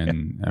 hair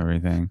and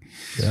everything.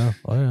 Yeah.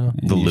 Oh, yeah.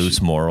 The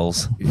loose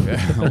morals.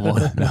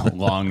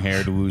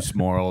 Long-haired, loose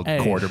moral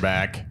Hey.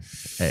 quarterback.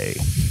 Hey.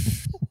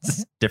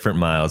 Different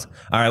Miles.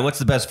 All right, what's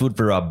the best food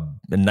for a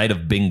night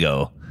of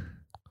bingo?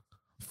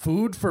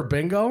 Food for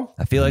bingo?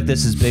 I feel like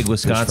this is big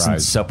Wisconsin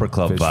fries. supper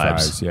club Fish vibes.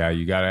 fries. Yeah,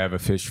 you got to have a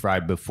fish fry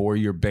before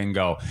your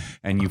bingo.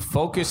 And you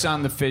focus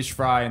on the fish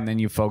fry and then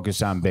you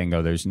focus on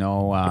bingo. There's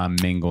no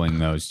mingling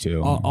those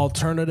two.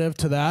 Alternative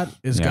to that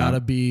is Yeah. gotta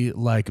be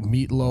like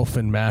meatloaf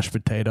and mashed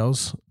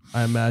potatoes.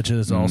 I imagine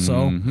is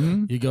also.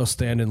 Mm-hmm. You go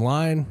stand in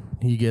line.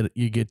 You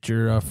get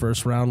your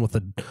first round with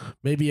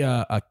maybe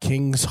a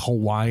King's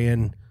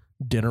Hawaiian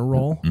dinner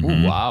roll. Ooh,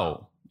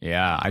 wow.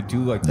 Yeah, I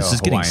do like This the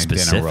is getting Hawaiian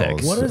dinner specific.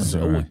 rolls. What is?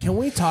 So- Can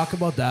we talk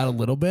about that a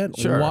little bit?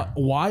 Sure.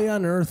 Why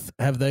on earth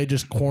have they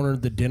just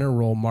cornered the dinner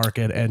roll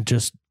market and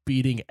just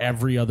beating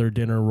every other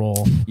dinner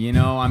roll?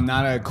 I'm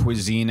not a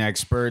cuisine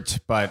expert,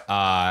 but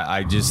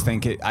I just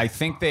think I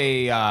think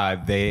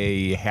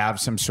they have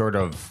some sort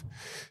of.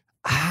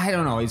 I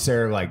don't know. Is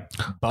there like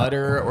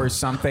butter or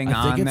something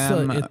I think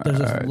on it's them? there's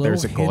a little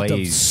There's a hint of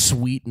glaze.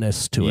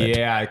 sweetness to it.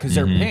 Yeah, because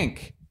they're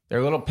pink. They're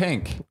a little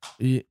pink.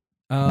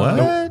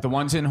 What? The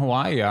ones in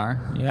Hawaii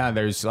are. Yeah,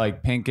 there's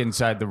like pink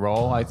inside the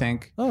roll, I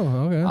think.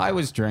 Oh, okay. I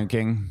was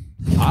drinking.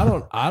 I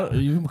don't.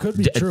 You could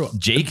be true.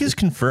 Jake is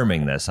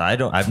confirming this.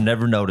 I've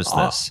never noticed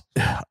this.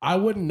 I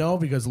wouldn't know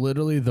because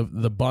literally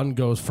the bun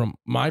goes from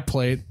my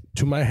plate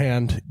to my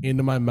hand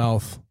into my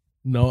mouth.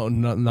 No,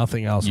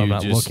 nothing else. You I'm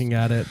not just- looking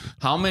at it.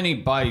 How many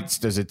bites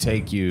does it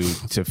take you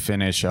to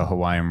finish a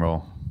Hawaiian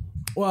roll?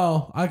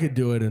 Well, I could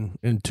do it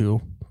in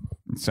two.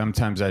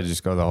 Sometimes I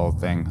just go the whole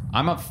thing.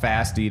 I'm a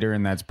fast eater,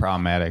 and that's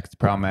problematic. It's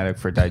problematic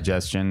for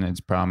digestion. It's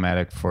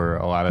problematic for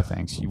a lot of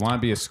things. You want to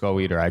be a slow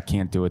eater. I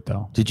can't do it,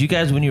 though. Did you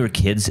guys, when you were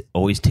kids,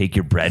 always take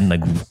your bread and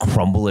like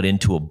crumble it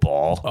into a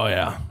ball? Oh,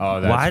 yeah.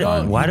 Oh, that's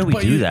fun. Why do we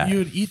do that?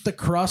 You'd eat the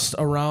crust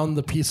around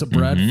the piece of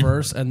bread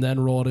first and then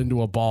roll it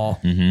into a ball.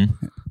 Yeah,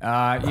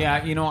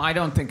 I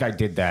don't think I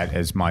did that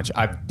as much.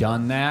 I've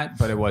done that,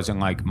 but it wasn't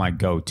like my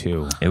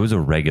go-to. It was a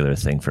regular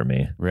thing for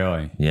me.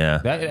 Really? Yeah.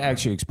 That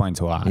actually explains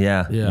a lot.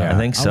 Yeah, I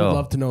think so. I would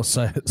love to know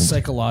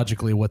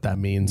psychologically what that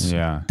means.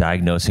 Yeah.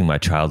 Diagnosing my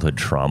childhood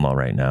trauma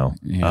right now.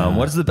 Yeah.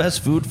 What is the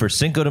best food for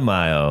Cinco de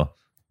Mayo?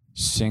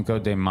 Cinco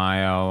de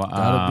Mayo.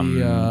 Gotta be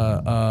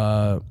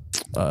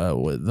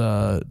with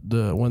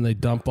the when they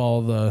dump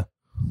all the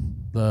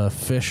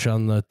fish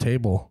on the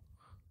table.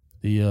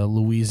 The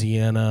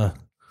Louisiana,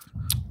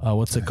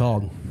 what's it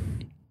called?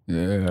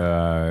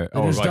 Like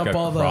dump a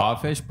all the-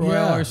 crawfish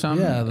broil or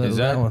something? Yeah, is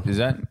that one.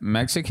 that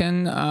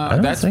Mexican?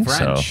 don't That's think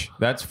French. so.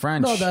 That's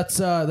French. No,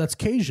 that's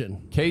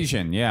Cajun.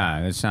 Cajun.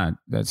 Yeah, that's not.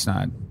 That's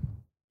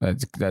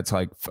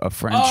like a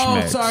French Oh,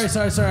 mix. sorry.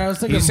 I was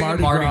thinking He's saying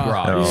Mardi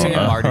Gras. He's saying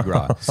Mardi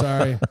Gras.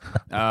 Sorry.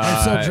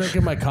 I'm still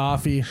drinking my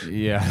coffee.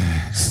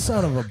 Yeah.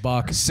 Son of a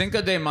buck.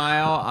 Cinco de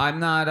Mayo. I'm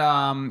not.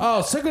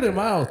 Oh, Cinco de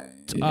Mayo.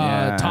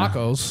 Yeah.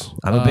 Tacos.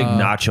 I'm a big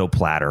nacho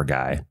platter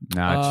guy.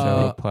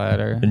 Nacho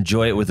platter.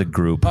 Enjoy it with a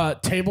group.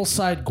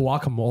 Tableside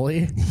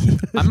guacamole.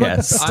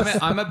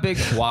 I'm a big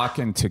guac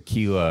and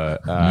tequila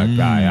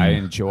guy. I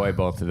enjoy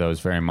both of those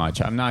very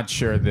much. I'm not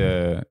sure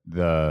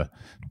the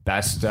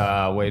best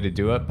way to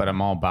do it, but I'm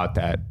all about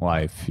that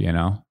life.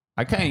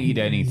 I kind of eat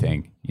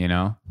anything.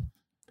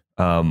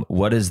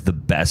 What is the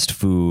best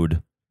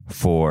food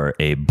for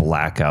a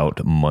blackout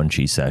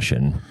munchie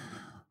session?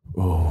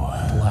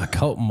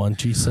 Blackout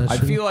munchie session. I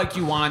feel like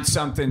you want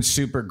something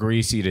super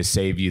greasy to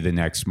save you the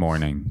next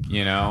morning.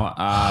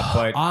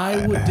 But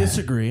I would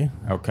disagree,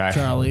 okay.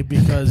 Charlie,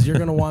 because you're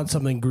going to want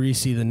something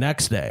greasy the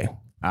next day.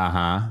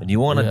 And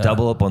you want to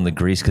double up on the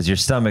grease because your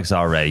stomach's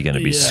already going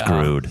to be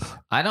screwed.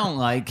 I don't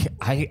like.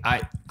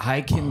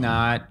 I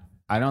cannot.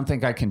 I don't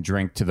think I can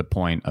drink to the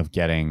point of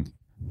getting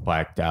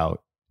blacked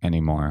out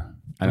anymore.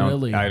 I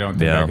don't think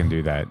I can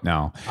do that.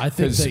 No. I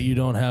think that you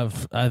don't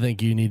have. I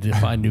think you need to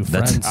find new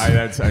friends. I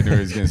knew he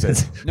was going to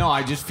say. No,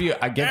 I just feel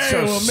I get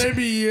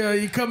maybe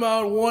you come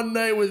out one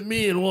night with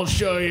me and we'll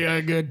show you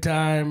a good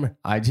time.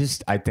 I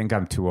think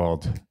I'm too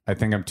old.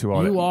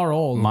 You are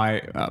old.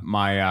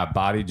 My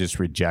body just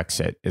rejects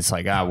it. It's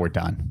like, we're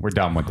done. We're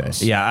done with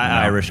this. Yeah,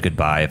 Irish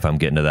goodbye if I'm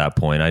getting to that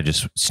point. I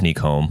just sneak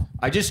home.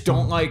 I just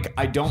don't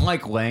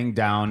like laying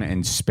down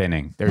and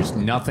spinning. There's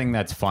nothing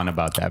that's fun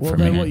about that for me. Well,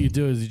 then what you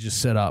do is you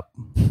just sit up.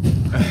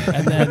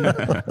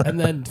 and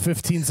then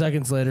 15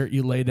 seconds later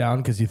you lay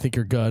down because you think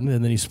you're good,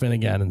 and then you spin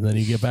again, and then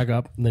you get back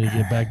up, and then you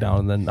get back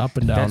down, and then up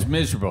and down. That's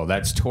miserable.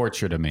 That's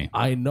torture to me.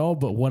 I know,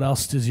 but what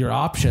else is your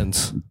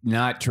options?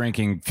 Not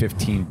drinking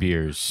 15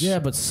 beers. Yeah,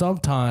 but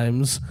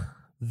sometimes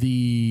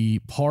the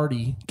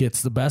party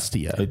gets the best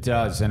of you. It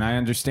does, and I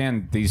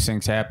understand these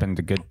things happen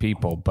to good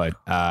people, but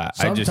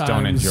I just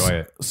don't enjoy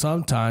it.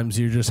 Sometimes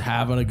you're just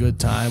having a good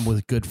time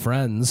with good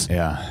friends.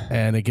 Yeah.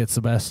 And it gets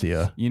the best of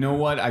you. You know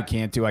what I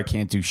can't do? I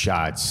can't do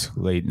shots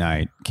late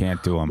night.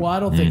 Can't do them. Well,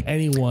 I don't think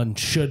anyone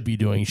should be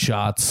doing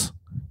shots.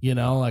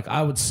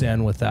 I would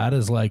stand with that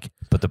as like.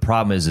 But the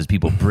problem is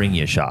people bring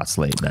you shots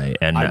late night,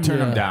 and I turn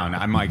them down.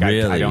 I'm like,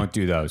 really? I don't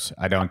do those.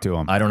 I don't do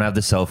them. I don't have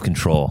the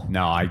self-control.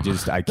 No, I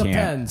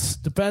can't.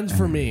 Depends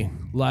for me.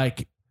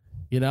 Like,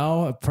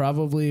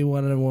 probably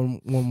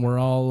when we're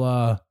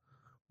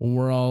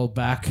all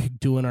back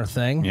doing our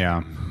thing.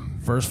 Yeah.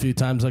 First few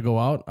times I go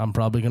out, I'm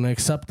probably going to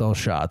accept those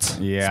shots.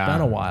 Yeah. It's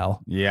been a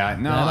while. Yeah.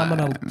 No. Then I'm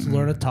going to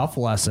learn a tough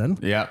lesson.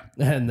 Yep.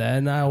 And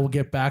then I will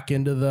get back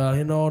into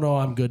the, no,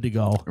 I'm good to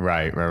go.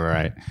 Right.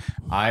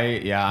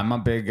 I'm a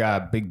big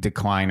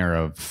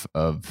decliner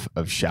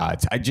of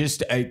shots.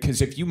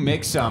 Because if you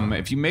mix them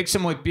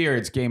with beer,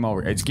 it's game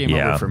over. It's game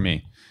over for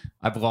me.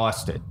 I've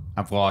lost it.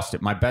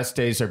 My best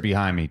days are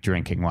behind me,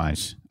 drinking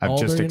wise. I've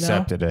just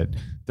accepted it.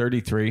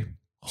 33.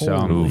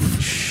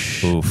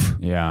 Oof.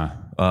 Yeah.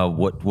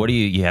 What do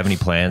you have any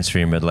plans for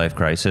your midlife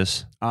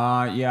crisis?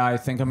 Yeah, I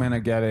think I'm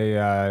gonna get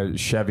a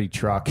Chevy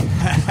truck.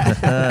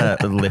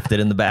 Lift it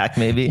in the back,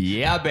 maybe.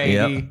 Yeah, baby.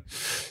 Yep.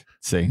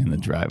 Sitting in the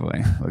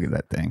driveway. Look at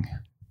that thing.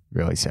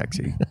 Really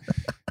sexy.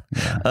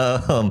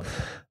 Yeah.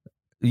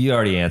 You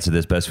already answered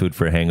this. Best food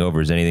for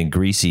hangovers. Anything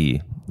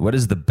greasy. What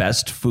is the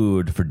best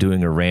food for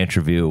doing a ranch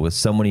review with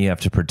someone you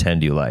have to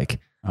pretend you like?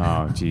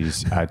 Oh,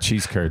 geez.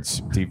 Cheese curds,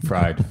 deep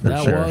fried. For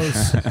that sure.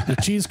 was the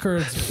cheese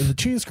curds. The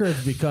cheese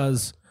curds,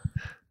 because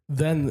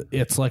then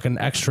it's like an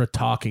extra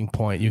talking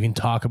point. You can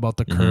talk about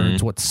the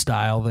curds, what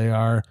style they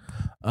are.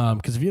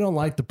 Because if you don't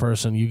like the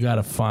person, you got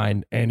to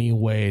find any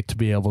way to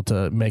be able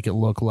to make it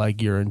look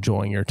like you're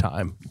enjoying your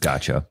time.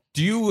 Gotcha.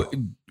 You've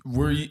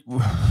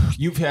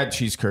had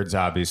cheese curds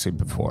obviously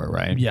before,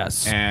 right?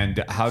 Yes.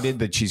 And how did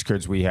the cheese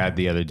curds we had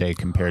the other day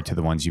compare to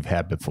the ones you've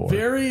had before?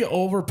 Very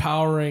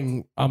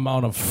overpowering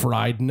amount of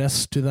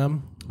friedness to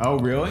them. Oh,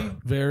 really?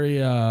 Very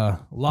a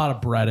lot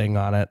of breading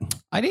on it.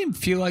 I didn't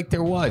feel like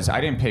there was.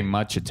 I didn't pay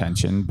much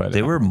attention, but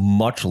They were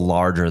much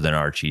larger than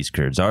our cheese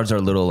curds. Ours are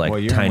little like well,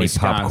 you're in tiny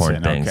Wisconsin,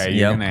 popcorn things. Okay,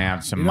 you're gonna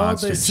have some You know what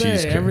monster they cheese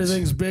say? curds.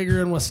 Everything's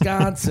bigger in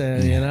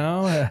Wisconsin. You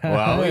know.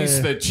 Well, at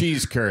least the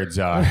cheese curds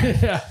are.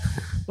 yeah.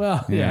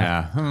 Well,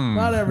 yeah.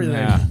 Not everything.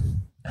 Yeah.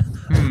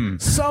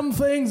 Some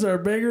things are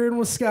bigger in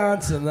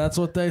Wisconsin. That's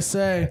what they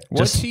say.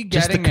 What's Just- he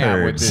just the getting at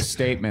with curds. this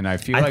statement? I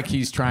feel like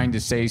he's trying to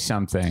say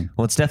something.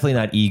 Well, it's definitely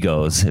not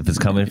egos if it's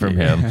coming from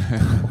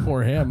him.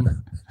 Or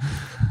him.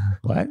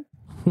 What?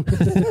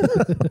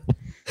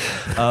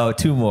 Oh,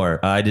 two more.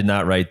 I did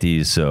not write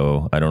these,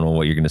 so I don't know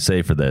what you're going to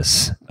say for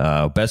this.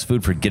 Best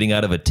food for getting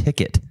out of a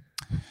ticket.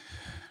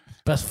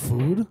 Best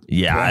food?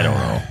 Yeah, I don't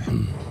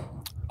know.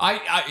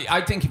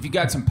 I think if you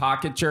got some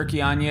pocket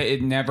jerky on you,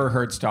 it never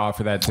hurts to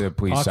offer that to the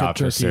police Pocket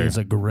officer. jerky is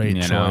a great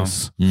you know?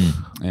 choice.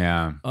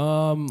 Yeah.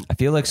 I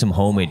feel like some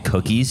homemade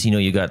cookies. You know,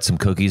 you got some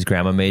cookies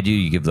grandma made you.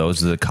 You give those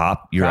to the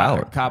cop. You're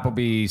out. Cop will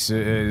be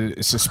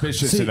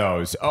suspicious of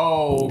those.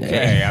 Oh,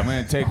 okay. I'm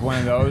going to take one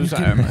of those.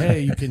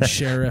 Hey, you can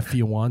share if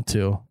you want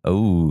to.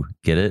 Oh,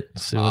 get it?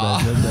 See what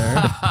I did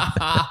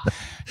there?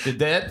 Did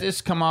that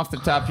just come off the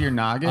top of your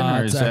noggin,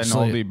 or it's is that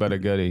actually- an oldie but a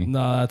goodie?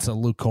 No, that's a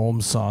Luke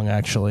Combs song,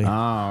 actually.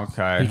 Oh,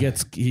 okay.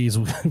 He's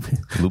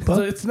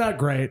Lupa? It's not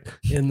great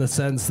in the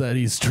sense that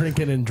he's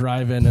drinking and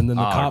driving, and then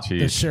the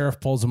geez.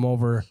 sheriff pulls him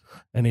over,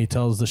 and he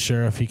tells the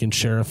sheriff he can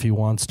share if he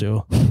wants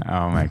to.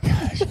 Oh my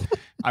gosh.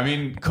 I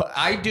mean,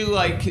 I do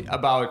like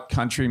about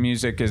country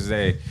music is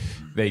they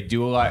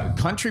do a lot.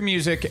 Country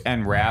music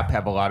and rap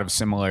have a lot of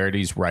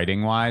similarities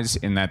writing wise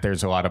in that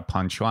there's a lot of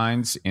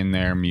punchlines in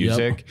their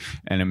music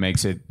and it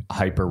makes it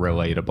hyper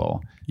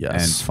relatable.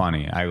 Yes. And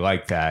funny. I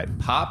like that.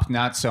 Pop,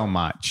 not so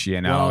much.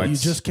 You know, Well, you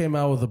just came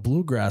out with a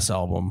bluegrass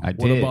album. I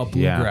What did, about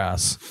yeah.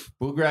 bluegrass?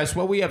 Bluegrass.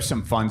 Well, we have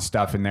some fun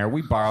stuff in there.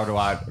 We borrowed a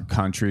lot of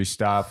country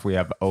stuff. We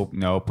have Ope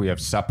Nope. We have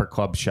Supper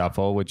Club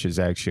Shuffle, which is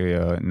actually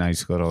a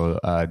nice little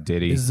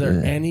ditty. Is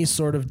there any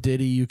sort of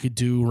ditty you could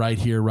do right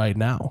here, right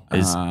now?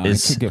 I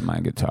could get my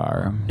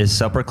guitar. Is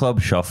Supper Club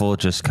Shuffle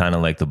just kind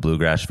of like the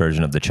bluegrass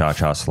version of the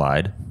Cha-Cha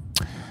Slide?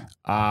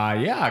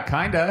 Yeah,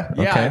 kind of.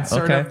 Yeah, Okay, it's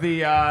sort okay.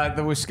 of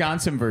the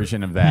Wisconsin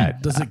version of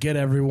that. Does it get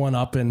everyone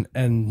up and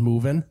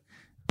moving?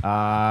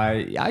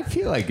 I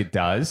feel like it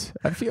does.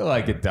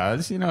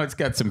 You know, it's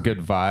got some good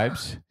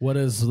vibes. What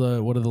are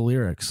the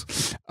lyrics?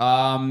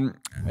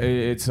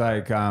 It's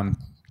like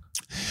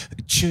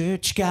the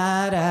church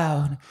got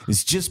out.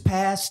 It's just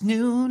past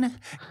noon.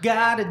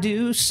 Gotta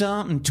do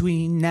something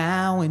between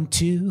now and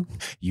 2.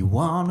 You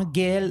wanna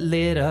get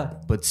lit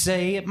up, but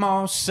say it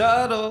more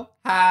subtle.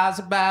 How's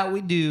about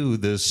we do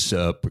the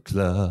Supper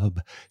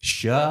Club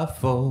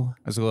Shuffle?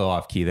 I was a little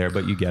off key there,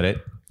 but you get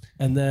it.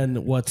 And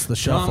then what's the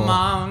shuffle? Come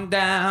on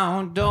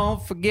down,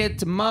 don't forget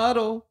to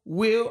muddle.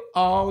 We'll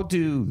all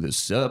do the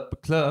Supper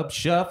Club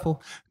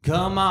Shuffle.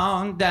 Come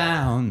on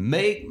down,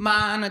 make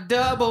mine a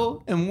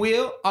double, and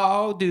we'll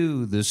all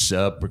do the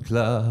Supper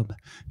Club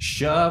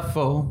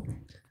Shuffle.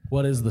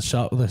 What is the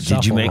shuffle?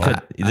 Did you make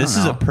a? This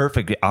is a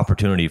perfect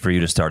opportunity for you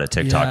to start a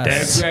TikTok Yes.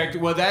 dance.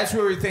 Exactly. Well, that's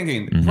what we're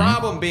thinking. The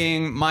problem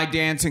being my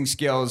dancing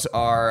skills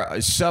are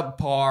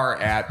subpar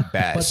at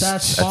best. But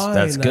that's fine.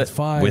 That's good.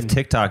 fine. With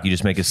TikTok, you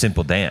just make a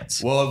simple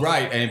dance. Well,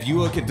 right. And if you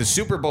look at the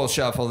Super Bowl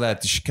shuffle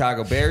that the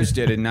Chicago Bears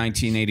did in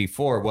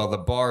 1984, well, the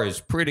bar is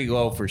pretty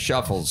low for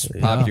shuffles,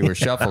 popular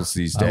shuffles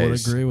these days. I would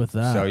agree with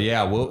that. So,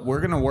 yeah, we're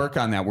going to work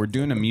on that. We're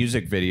doing a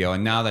music video,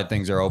 and now that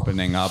things are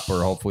opening up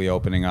or hopefully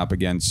opening up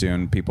again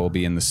soon, people will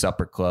be in the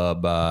Supper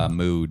Club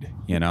mood,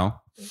 you know?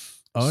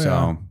 Oh,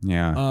 so,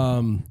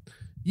 yeah.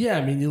 Yeah,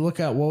 I mean, you look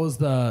at what was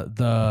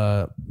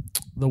the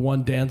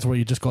one dance where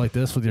you just go like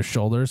this with your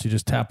shoulders. You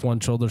just tap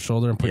one shoulder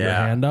and put your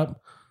Yeah. hand up.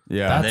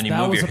 Yeah. And then you that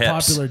move was your a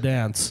hips. popular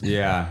dance.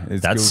 Yeah.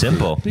 It's That's goofy.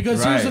 simple.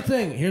 Because Right.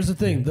 here's the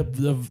thing.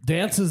 The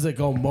dances that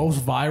go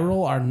most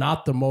viral are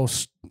not the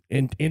most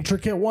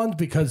intricate ones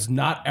because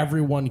not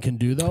everyone can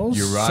do those.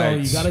 You're right. So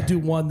you got to do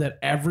one that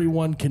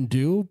everyone can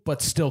do,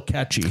 but still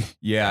catchy.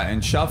 Yeah,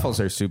 and shuffles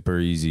are super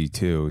easy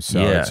too. So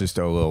Yeah. it's just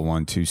a little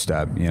 1-2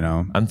 step, you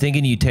know? I'm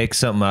thinking you take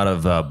something out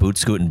of boot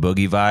scoot and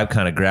boogie vibe,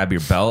 kind of grab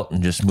your belt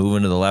and just move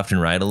into the left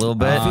and right a little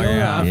bit.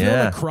 I feel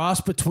yeah. the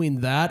cross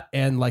between that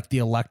and like the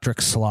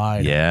electric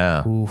slide.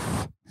 Yeah.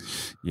 Oof.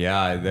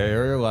 Yeah,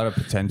 there are a lot of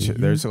potential.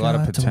 There's a lot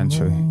of Got to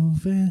potential.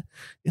 move it.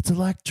 It's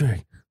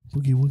electric.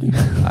 Boogie woogie.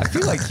 I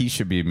feel like he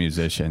should be a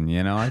musician.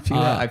 You know, I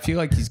feel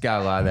like he's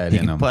got a lot of that You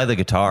in can him. play the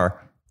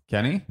guitar.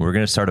 Can he? We're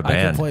going to start a I can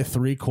band. play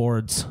 3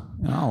 chords.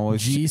 Oh, well,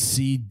 G,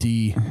 C,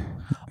 D.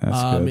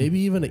 that's good. Maybe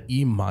even an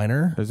E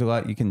minor. There's a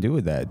lot you can do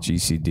with that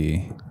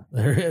GCD.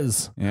 There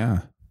is. Yeah,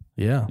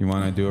 Yeah. you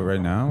want to do it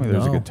right now?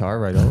 There's No. a guitar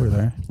right over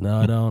there. No,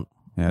 I don't.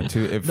 Yeah,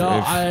 too. If No,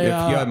 if I,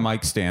 you had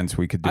mic stands,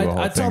 we could do a whole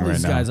I thing tell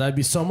these right guys now. I'd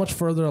be so much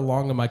further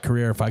along in my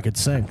career if I could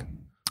sing.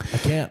 I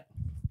can't.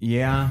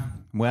 Yeah,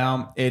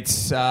 Well,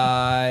 it's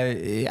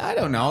I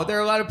don't know. There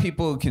are a lot of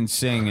people who can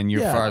sing, and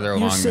you're farther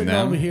along sitting than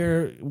them. over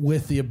here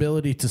with the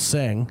ability to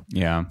sing,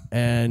 Yeah.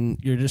 and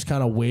you're just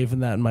kind of waving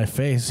that in my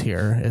face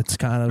here. It's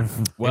kind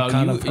of Well,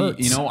 hurts.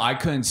 you know, I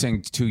couldn't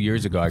sing 2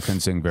 years ago. I couldn't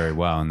sing very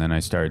well, and then I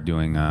started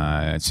doing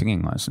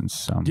singing lessons.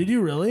 So. Did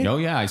you really? Oh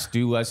yeah, I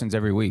do lessons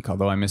every week.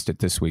 Although I missed it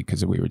this week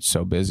because we were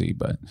so busy.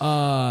 But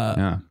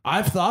yeah.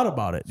 I've thought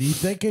about it. Do you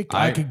think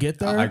I could get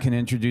there? I can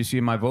introduce you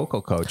to my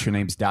vocal coach. Her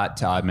name's Dot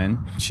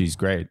Todman. She's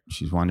great.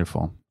 She's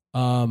wonderful.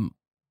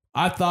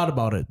 I thought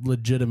about it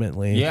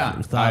legitimately. Yeah.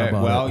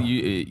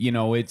 You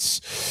know,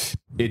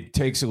 it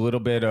takes a little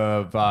bit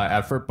of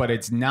effort, but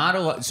it's not a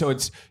lot. So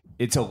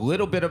it's a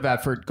little bit of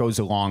effort goes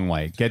a long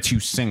way, gets you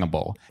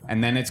singable,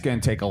 and then it's going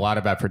to take a lot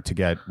of effort to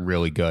get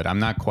really good. I'm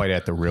not quite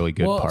at the really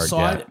good part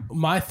yet.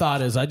 My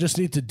thought is I just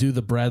need to do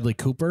the Bradley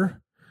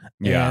Cooper.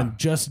 Yeah. And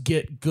just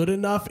get good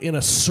enough in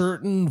a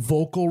certain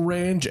vocal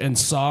range and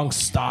song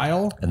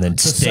style, and then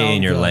stay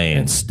in your lane.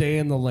 And stay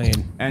in the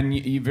lane. And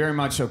you very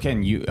much so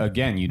can.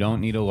 You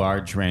don't need a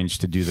large range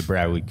to do the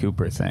Bradley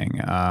Cooper thing.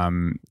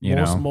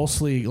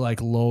 Mostly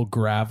like low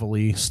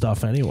gravelly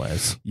stuff,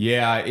 anyways.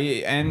 Yeah,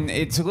 and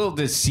it's a little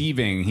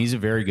deceiving. He's a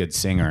very good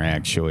singer,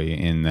 actually.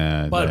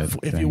 But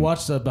if you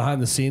watch the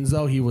behind the scenes,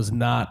 though, he was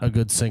not a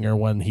good singer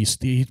when he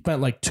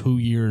spent like 2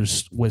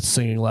 years with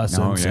singing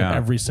lessons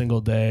every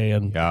single day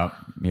and.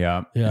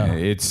 Yeah.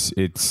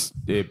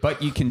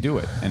 But you can do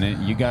it,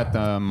 and you got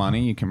the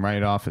money. You can write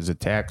it off as a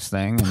tax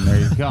thing, and there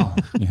you go.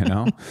 You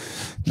know,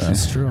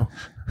 that's true.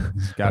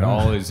 He's got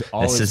all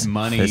his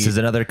money. This is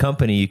another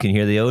company you can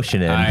hear the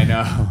ocean in. I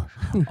know.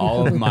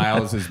 All of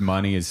Miles's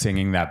money is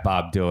singing that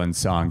Bob Dylan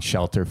song,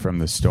 "Shelter from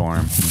the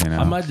Storm." You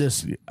know,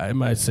 I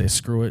might say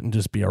screw it and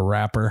just be a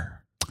rapper.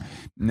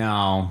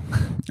 No,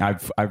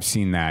 I've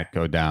seen that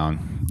go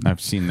down. I've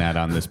seen that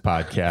on this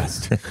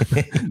podcast.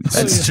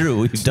 That's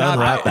true. We've done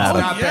rap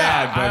battles. It's not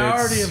bad, but I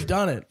already have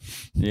done it.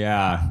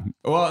 Yeah.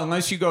 Well,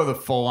 unless you go the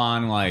full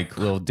on like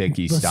Lil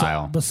Dicky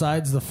style.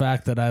 Besides the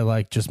fact that I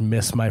like just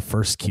missed my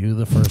first cue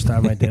the first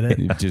time I did it.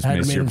 You just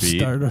missed your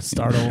beat.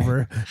 Start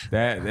over.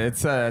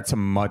 It's a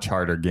much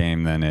harder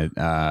game than it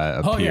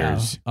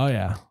appears. Oh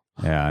yeah.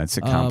 Yeah, it's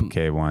a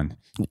complicated one.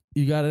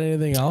 You got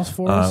anything else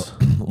for us?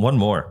 One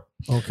more.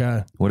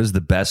 Okay. What is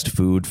the best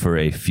food for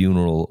a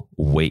funeral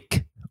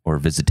wake or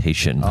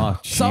visitation?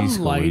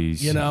 Something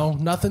light,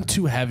 nothing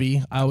too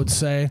heavy, I would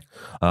say.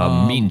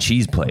 Meat and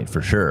cheese plate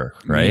for sure,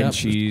 right? Meat and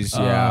cheese,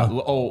 yeah.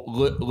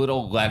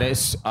 Little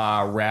lettuce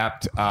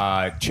wrapped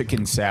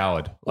chicken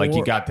salad,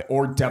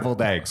 or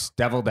deviled eggs.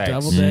 Deviled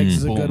eggs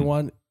is a good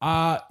one.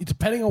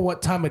 Depending on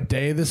what time of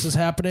day this is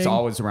happening, it's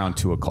always around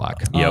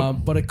 2:00. Yep.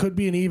 But it could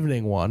be an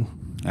evening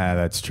one.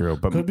 That's true.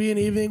 But could be an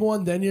evening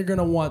one. Then you're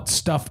gonna want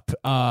stuffed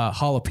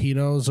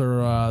jalapenos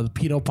or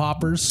Pinot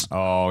poppers.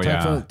 Oh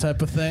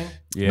type of thing.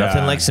 Yeah.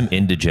 Nothing like some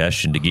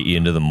indigestion to get you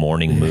into the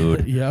morning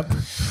mood. Yep.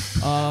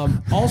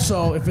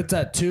 Also, if it's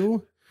at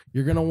 2,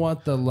 you're gonna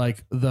want the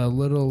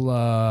little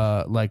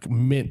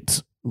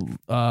mint.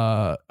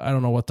 I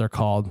don't know what they're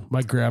called.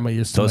 My grandma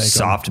used to make those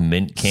soft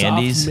mint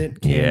candies.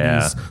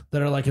 That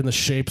are like in the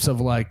shapes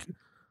of like.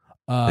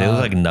 They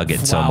look like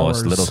nuggets flowers.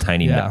 Almost, little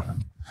tiny.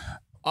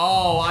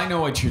 Oh, I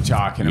know what you're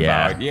talking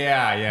about.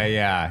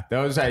 Yeah.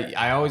 Those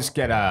I always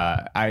get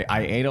I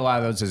ate a lot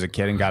of those as a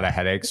kid and got a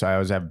headache, so I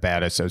always have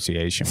bad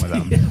association with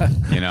them.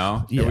 You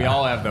know, we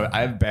all have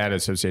I have bad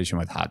association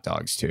with hot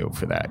dogs too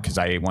for that because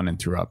I ate one and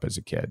threw up as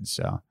a kid.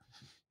 So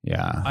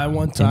yeah, I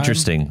one time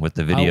interesting with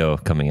the video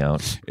coming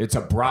out. It's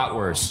a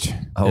bratwurst.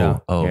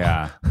 Oh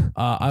yeah. Sorry.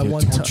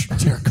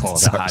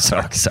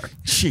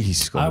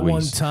 Jeez, I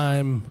one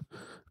time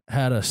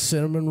had a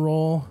cinnamon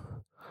roll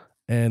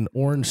and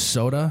orange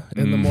soda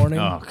in the morning.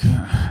 Oh, God.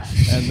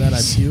 And then I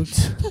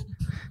puked.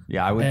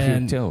 Yeah, I would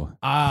puke too.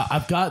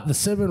 I've got the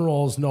cinnamon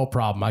rolls, no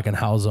problem. I can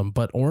house them.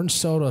 But orange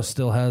soda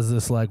still has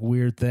this like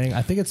weird thing.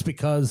 I think it's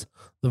because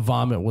the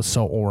vomit was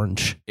so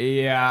orange.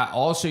 Yeah.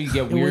 Also, you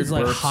get weird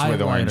burps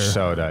with orange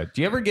soda.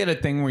 Do you ever get a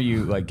thing where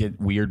you like get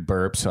weird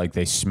burps, like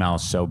they smell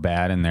so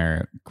bad and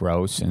they're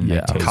gross and they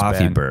taste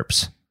coffee bad?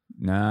 Burps.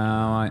 No,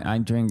 I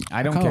don't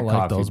get like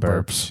coffee those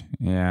burps.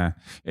 Yeah,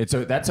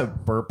 that's a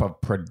burp of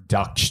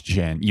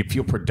production. You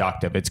feel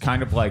productive. It's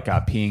kind of like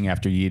peeing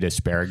after you eat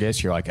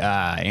asparagus. You're like,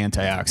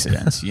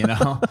 antioxidants. You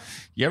know,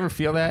 you ever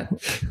feel that?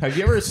 Have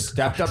you ever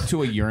stepped up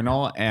to a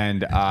urinal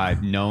and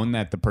known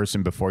that the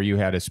person before you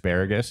had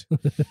asparagus?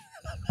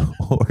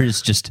 Or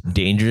is just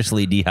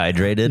dangerously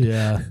dehydrated?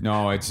 Yeah.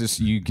 No, it's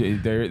just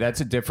that's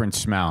a different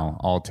smell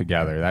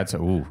altogether. That's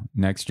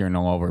next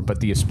urinal over. But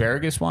the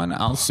asparagus one,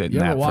 I'll sit in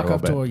that for a little bit. You ever walk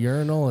up to a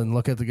urinal and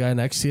look at the guy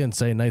next to you and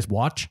say, "Nice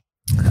watch"?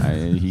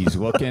 He's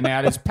looking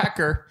at his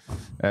pecker.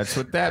 That's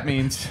what that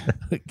means.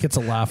 It gets a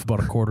laugh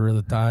about a quarter of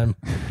the time.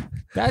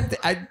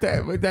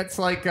 That's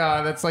like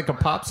a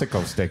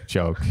popsicle stick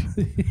joke.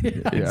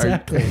 Yeah,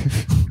 exactly.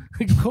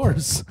 Of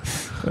course.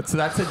 That's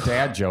a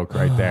dad joke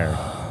right there.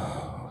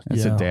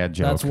 That's a dad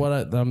joke. That's what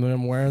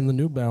I'm wearing the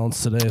New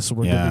Balance today, so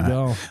we're good to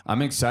go.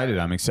 I'm excited.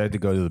 I'm excited to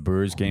go to the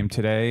Brewers game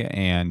today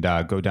and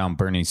go down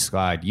Bernie's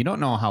Slide. You don't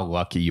know how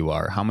lucky you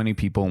are. How many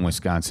people in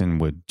Wisconsin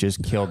would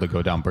just kill to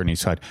go down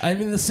Bernie's Slide? I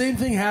mean, the same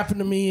thing happened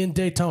to me in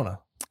Daytona.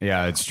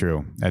 Yeah, that's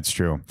true. That's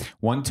true.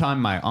 One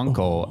time, my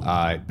uncle,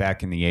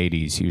 back in the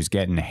 80s, he was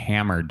getting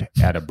hammered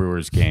at a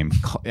Brewers game.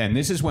 And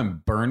this is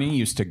when Bernie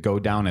used to go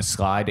down a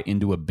slide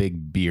into a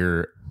big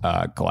beer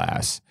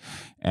glass.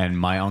 And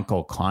my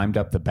uncle climbed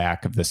up the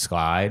back of the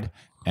slide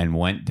and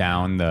went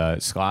down the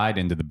slide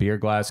into the beer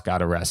glass,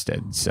 got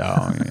arrested. So,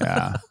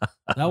 yeah.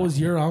 That was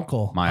your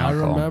uncle. My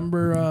uncle. I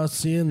remember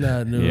seeing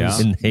that news. Yeah.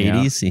 In the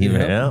 80s,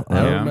 Yep.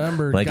 I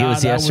remember. Like it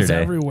was yesterday. That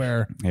was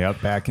everywhere.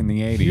 Yep, back in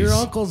the 80s. Your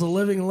uncle's a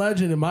living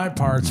legend in my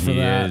parts for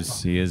that.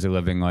 He is a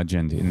living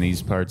legend in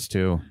these parts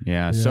too.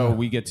 Yeah. So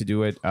we get to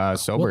do it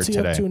sober What's he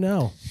today. up to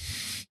now?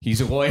 He's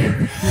a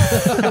lawyer.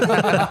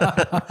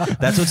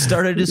 That's what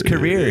started his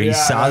career. He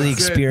saw the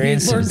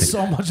experience. He learned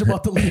so much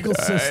about the legal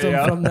system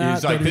from that.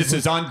 He's like, this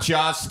is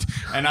unjust,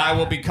 and I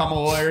will become a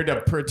lawyer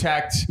to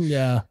protect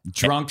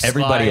drunk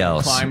everybody slide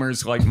else,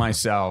 climbers like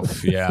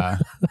myself. Yeah.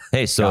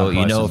 Hey, so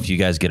if you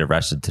guys get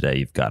arrested today,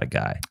 you've got a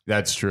guy.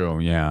 That's true.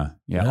 Yeah.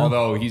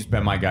 Although he's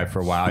been my guy for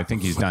a while. I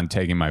think he's done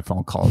taking my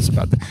phone calls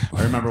about that.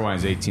 I remember when I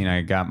was 18,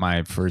 I got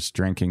my first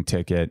drinking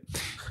ticket,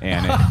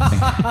 and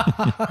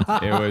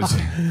it was.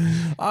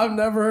 I've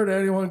never heard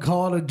anyone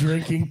call it a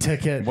drinking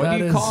ticket. What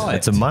do you call it?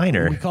 It's a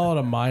minor. We call it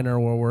a minor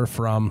where we're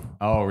from.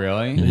 Oh,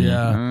 really?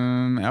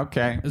 Yeah.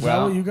 Okay. Is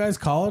that what you guys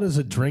call it? Is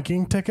a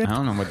drinking ticket? I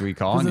don't know what we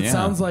call it. It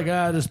sounds like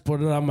I just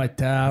put it on my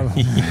tab.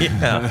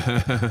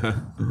 Yeah.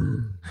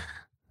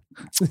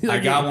 I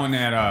got one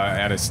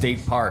at a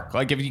state park.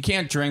 Like if you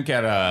can't drink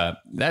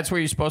that's where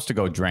you're supposed to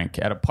go drink,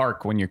 at a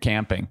park when you're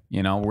camping.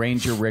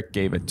 Ranger Rick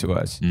gave it to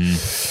us.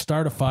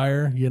 Start a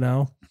fire,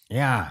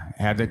 Yeah,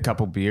 had a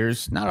couple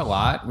beers. Not a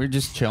lot. We were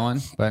just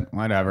chilling, but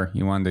whatever.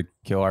 You wanted to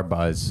kill our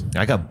buzz.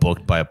 I got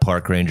booked by a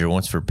park ranger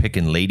once for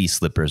picking lady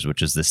slippers,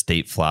 which is the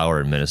state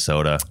flower in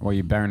Minnesota. Well,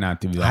 you better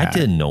not do that. I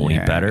didn't know any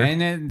better.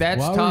 And that's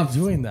Why tough. were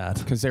you doing that?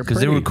 Because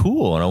they were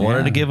cool, and I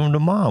wanted to give them to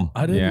mom.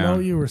 I didn't know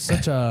you were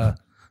such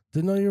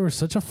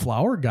a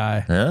flower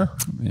guy. Yeah.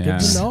 Good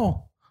to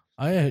know.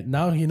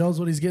 Now he knows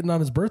what he's getting on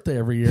his birthday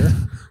every year.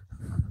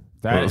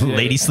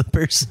 Lady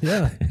slippers.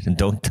 Yeah.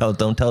 don't tell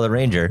the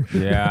ranger.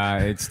 Yeah,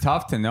 it's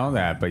tough to know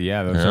that, but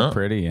those are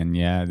pretty, and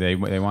they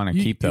want to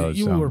keep those.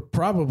 You were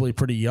probably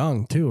pretty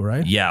young too,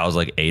 right? Yeah, I was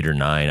like 8 or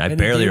 9. I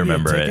barely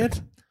remember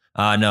it.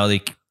 No,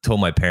 they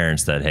told my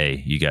parents that,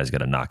 hey, you guys got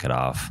to knock it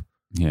off.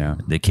 Yeah.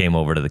 They came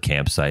over to the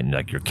campsite and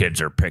like, your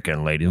kids are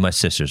picking ladies. My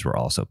sisters were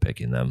also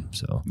picking them.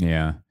 So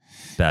yeah.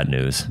 Bad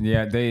news.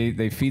 Yeah,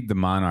 they feed the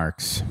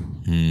monarchs.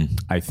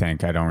 I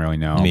think. I don't really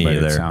know. Me but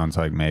either. It sounds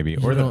like maybe.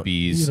 Or the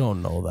bees. You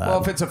don't know that.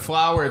 Well, if it's a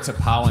flower, it's a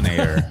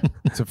pollinator.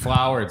 It's a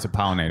flower, it's a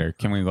pollinator.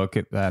 Can we look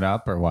at that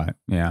up or what?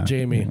 Yeah.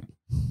 Jamie.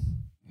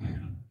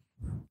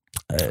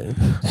 All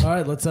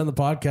right, let's end the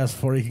podcast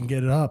before you can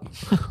get it up.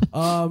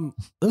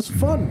 This was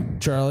fun,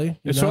 Charlie.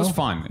 This was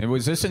fun.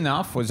 Was this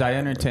enough? Was I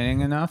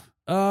entertaining enough?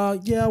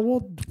 Yeah,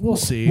 we'll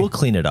see. We'll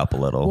clean it up a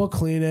little. We'll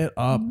clean it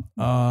up.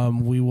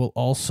 We will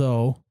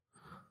also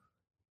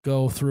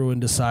go through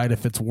and decide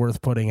if it's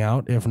worth putting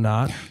out. If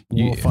not,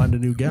 we'll find a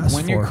new guest.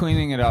 When you're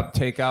cleaning it up,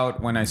 take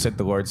out when I said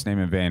the Lord's name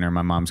in vain, or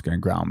my mom's going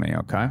to ground me.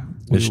 Okay?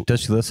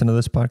 Does she listen to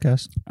this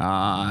podcast?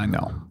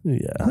 No.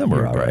 Yeah, then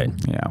we're all right.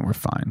 Yeah, we're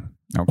fine.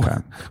 Okay.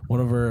 One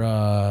of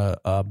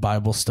her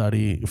Bible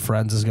study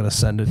friends is going to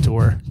send it to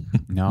her.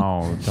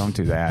 No, don't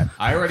do that.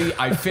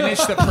 I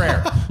finished the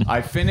prayer.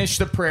 I finished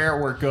the prayer.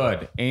 We're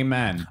good.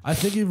 Amen. I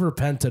think you've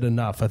repented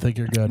enough. I think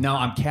you're good. No,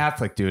 I'm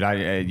Catholic, dude.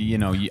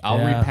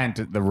 I'll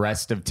repent the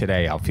rest of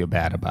today. I'll feel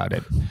bad about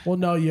it. Well,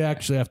 no, you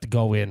actually have to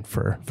go in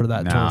for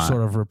that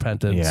sort of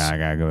repentance. Yeah, I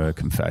got to go to a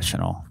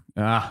confessional.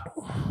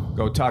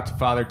 Go talk to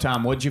Father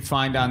Tom. What'd you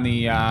find on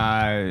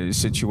the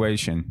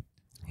situation?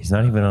 He's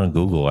not even on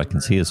Google. I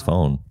can see his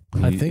phone.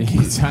 I think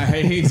he's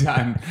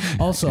on.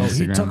 Also,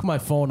 Instagram. he took my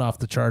phone off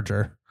the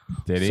charger.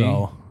 Did he?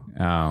 So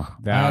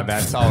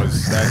that's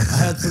always. I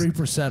had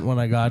 3% when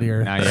I got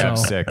here. Now you have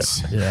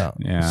 6.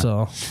 Yeah.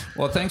 So,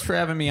 well, thanks for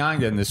having me on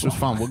again. This was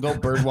fun. We'll go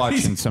bird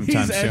watching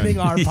sometime soon. He's ending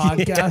our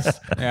podcast.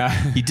 Yeah.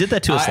 He did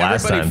that to us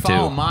last time everybody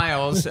follow too.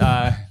 Miles.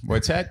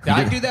 What's that? Did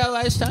I do that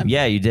last time?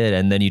 Yeah, you did.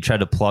 And then you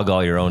tried to plug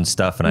all your own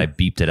stuff, and I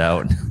beeped it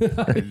out.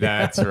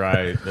 That's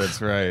right. That's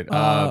right.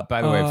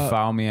 By the way,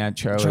 follow me at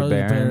Charlie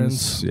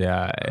Barons.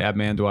 Yeah, at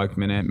Manitowoc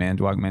Minute,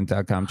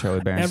 manitowocminute.com,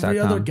 charliebarons.com. Every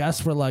other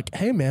guest, we're like,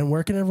 hey, man,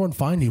 where can everyone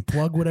find you?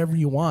 Plug whatever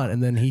you want.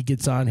 And then he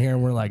gets on here,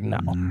 and we're like, no.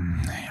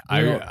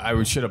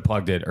 I should have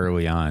plugged it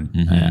early on.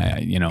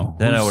 Mm-hmm.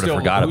 Then I would have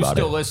forgot about it. Who's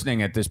still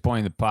listening at this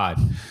point of the pod?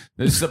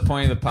 This is the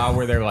point of the pod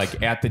where they're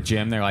like at the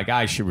gym. They're like,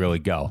 I should really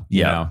go.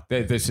 Yeah.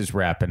 This is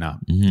wrapping up.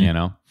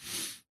 Mm-hmm.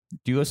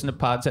 Do you listen to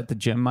pods at the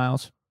gym,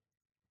 Miles?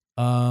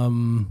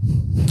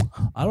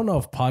 I don't know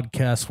if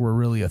podcasts were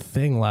really a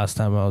thing last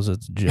time I was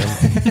at the gym.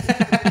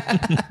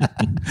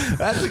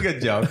 That's a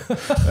good joke.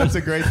 That's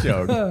a great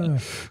joke.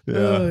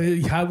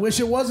 I wish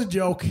it was a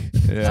joke.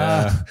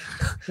 Yeah.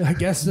 I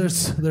guess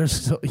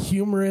there's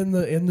humor in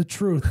the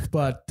truth,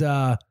 but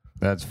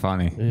That's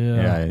funny.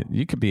 Yeah.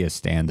 You could be a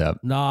stand-up.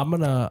 no, I'm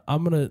gonna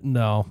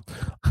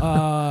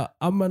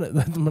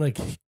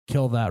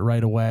kill that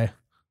right away.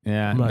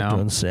 Yeah, I'm not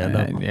doing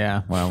stand-up.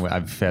 Yeah, well,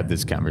 I've had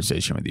this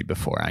conversation with you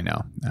before. I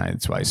know.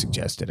 That's why I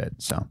suggested it.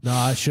 So No,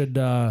 I should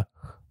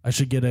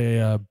get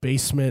a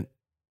basement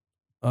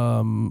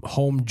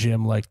home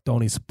gym like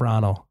Tony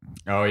Soprano.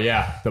 Oh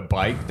yeah, the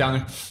bike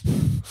down.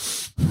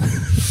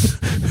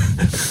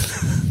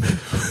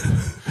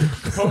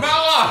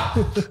 Pamela,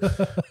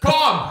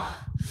 come.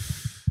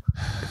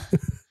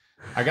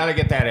 I gotta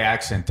get that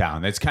accent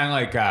down. It's kind of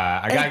like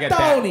I gotta get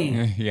Tony.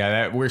 that.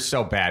 Yeah, we're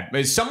so bad.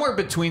 But it's somewhere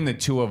between the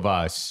two of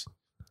us.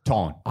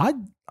 Tone. I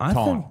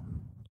Tone.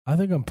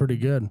 think I'm pretty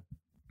good.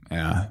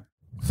 Yeah,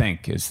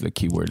 think is the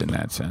key word in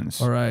that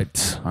sense. All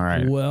right.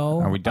 Are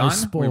Well, we I done?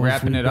 suppose We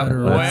wrapping it up?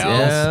 better-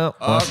 Well,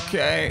 Yeah.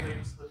 okay.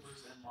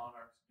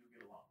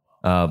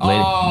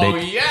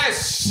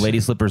 Yes. Lady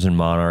Slippers and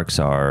Monarchs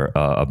are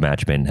a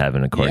match made in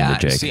heaven, according to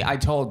Jake. See, I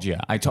told you.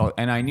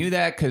 And I knew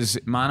that because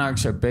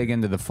Monarchs are big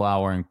into the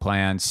flowering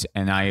plants,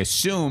 and I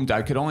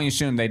could only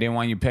assume they didn't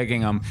want you picking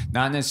them,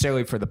 not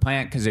necessarily for the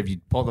plant, because if you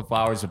pull the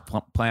flowers, the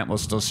plant will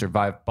still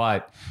survive,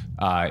 but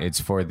it's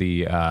for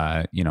the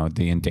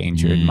the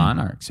endangered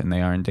monarchs, and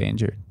they are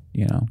endangered,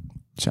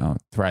 so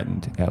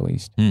threatened at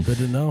least. Good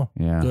to know.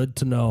 Yeah. Good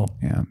to know.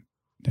 Yeah,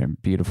 they're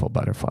beautiful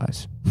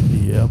butterflies.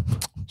 Yep.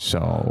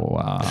 So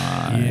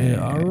Yeah.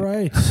 All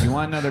right. you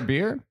want another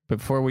beer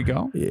before we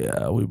go?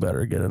 Yeah, we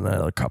better get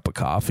another cup of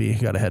coffee.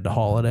 Got to head to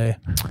Holiday.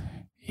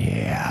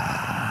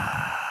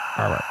 Yeah.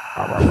 All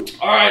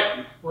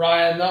right,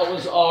 Ryan. That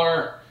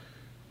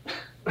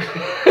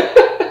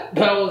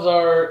was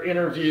our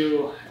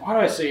interview. Why do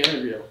I say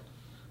interview?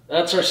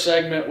 That's our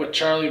segment with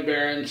Charlie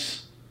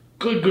Behrens.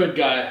 Good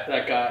guy.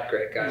 That guy.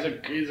 Great guy.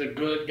 He's a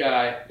good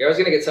guy. You're always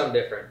gonna get something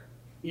different.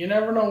 You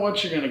never know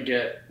what you're gonna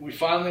get. We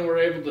finally were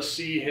able to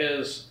see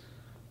his.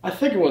 I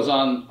think it was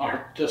on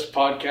this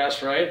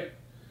podcast, right?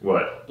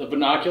 What? The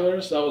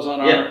binoculars. That was on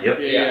Yeah, our. yep.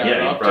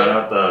 Yeah. He brought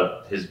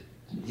out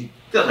he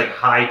does like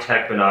high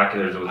tech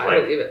binoculars with I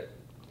believe it.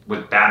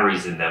 with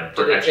batteries in them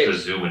for Did they extra take-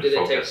 zoom and Did they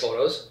take focus.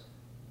 photos?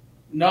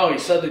 No, he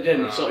said they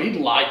didn't. Oh. So he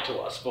lied to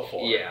us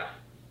before. Yeah.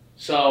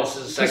 So This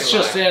is the it's second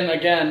just lie. in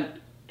again.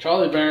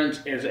 Charlie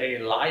Behrens is a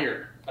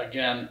liar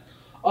again.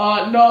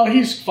 No,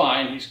 he's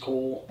fine. He's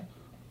cool.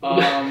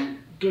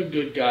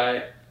 Good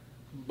guy.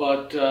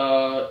 But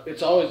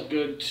it's always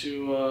good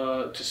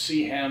to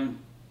see him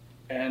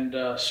and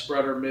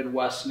spread our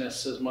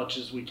Midwestness as much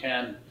as we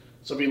can.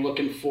 So be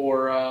looking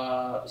for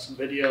some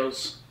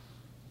videos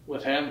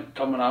with him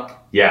coming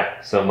up.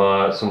 Yeah, some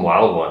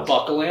wild ones.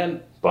 Buckle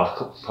in.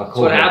 Buckle That's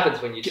what in. happens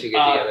when you two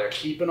get together.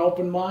 Keep an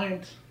open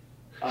mind.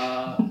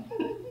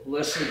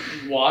 Listen,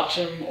 watch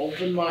him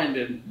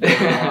open-minded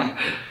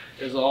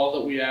is all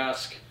that we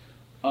ask.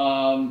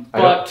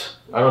 But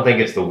I don't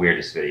think it's the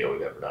weirdest video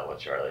we've ever done with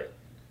Charlie.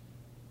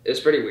 It's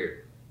pretty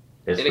weird.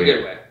 It's In a weird.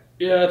 good way.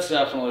 yeah, it's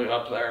definitely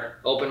up there.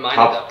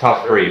 Open-minded.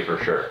 Top three for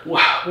sure.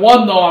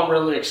 One though, I'm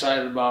really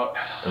excited about.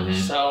 Mhm.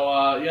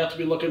 So you have to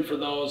be looking for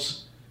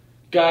those,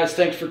 guys.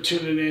 Thanks for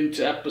tuning in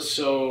to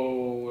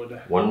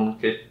episode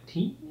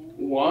 115.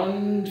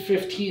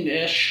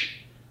 115-ish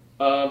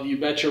of You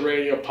Betcha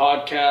Radio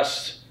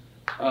podcast.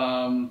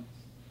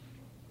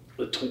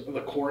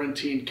 The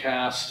quarantine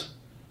cast.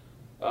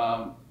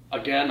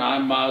 Again,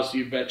 I'm Miles, the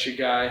You Betcha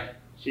guy,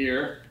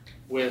 here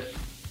with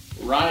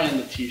Ryan,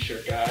 the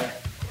T-shirt guy.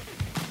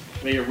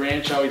 May your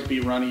ranch always be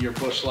runny, your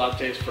bush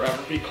lattes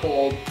forever be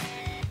cold.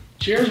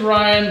 Cheers,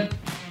 Ryan.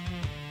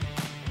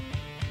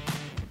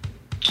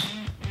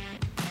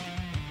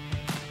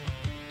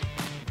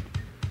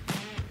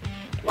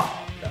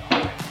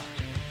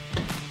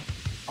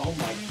 Oh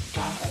my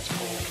God, that's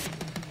cold.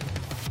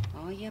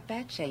 Oh, you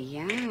betcha,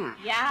 yeah.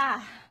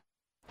 Yeah.